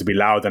for people to be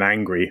loud and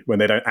angry when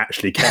they don't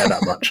actually care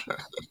that much.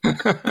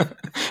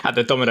 at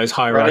the Domino's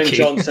Brennan hierarchy.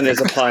 Johnson is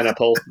a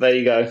pineapple. There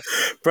you go.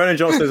 Brennan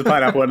Johnson is a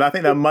pineapple, and I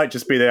think that might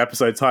just be the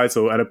episode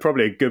title and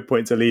probably a good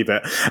point to leave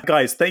it.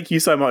 Guys, thank you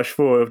so much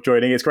for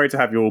joining. It's great to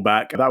have you all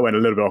back. That went a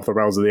little bit off the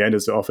rails at the end,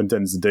 as it often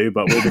tends to do,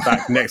 but we'll be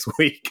back next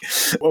week.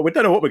 Well, we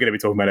don't know what we're going to be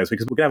talking about next week,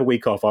 because we're going to have a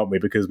week off, aren't we?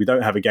 Because we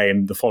don't have a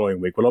game the following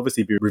week. We'll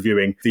obviously be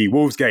reviewing the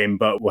Wolves game,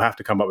 but we'll have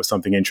to come up with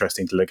something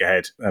interesting to look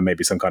ahead, and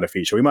maybe some kind of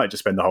feature. We might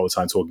just spend the whole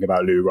time talking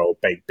about loo roll,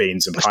 baked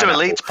beans, and Let's do a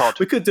pineapple. Leeds pod.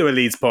 We could do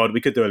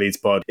a Leeds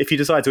pod. If you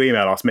decide to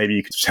email us, maybe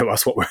you could show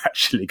us what we're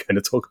actually going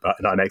to talk about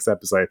in our next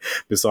episode,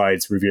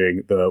 besides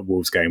reviewing the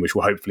Wolves game, which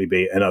will hopefully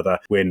be another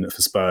win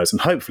for Spurs,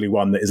 and hopefully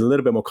one that is a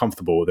little bit more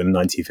comfortable than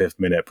 95th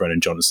minute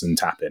Brennan Johnson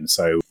tap-in.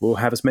 So we'll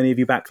have as many of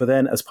you back for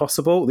then as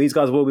possible. These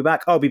guys will be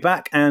back. I'll be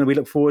back, and we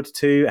look forward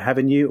to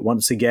having you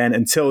once again.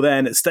 Until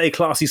then, stay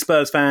classy,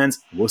 Spurs fans.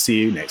 We'll see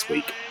you next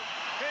week.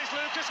 Here's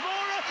Lucas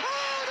Moura.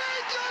 Oh,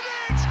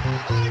 they've done it!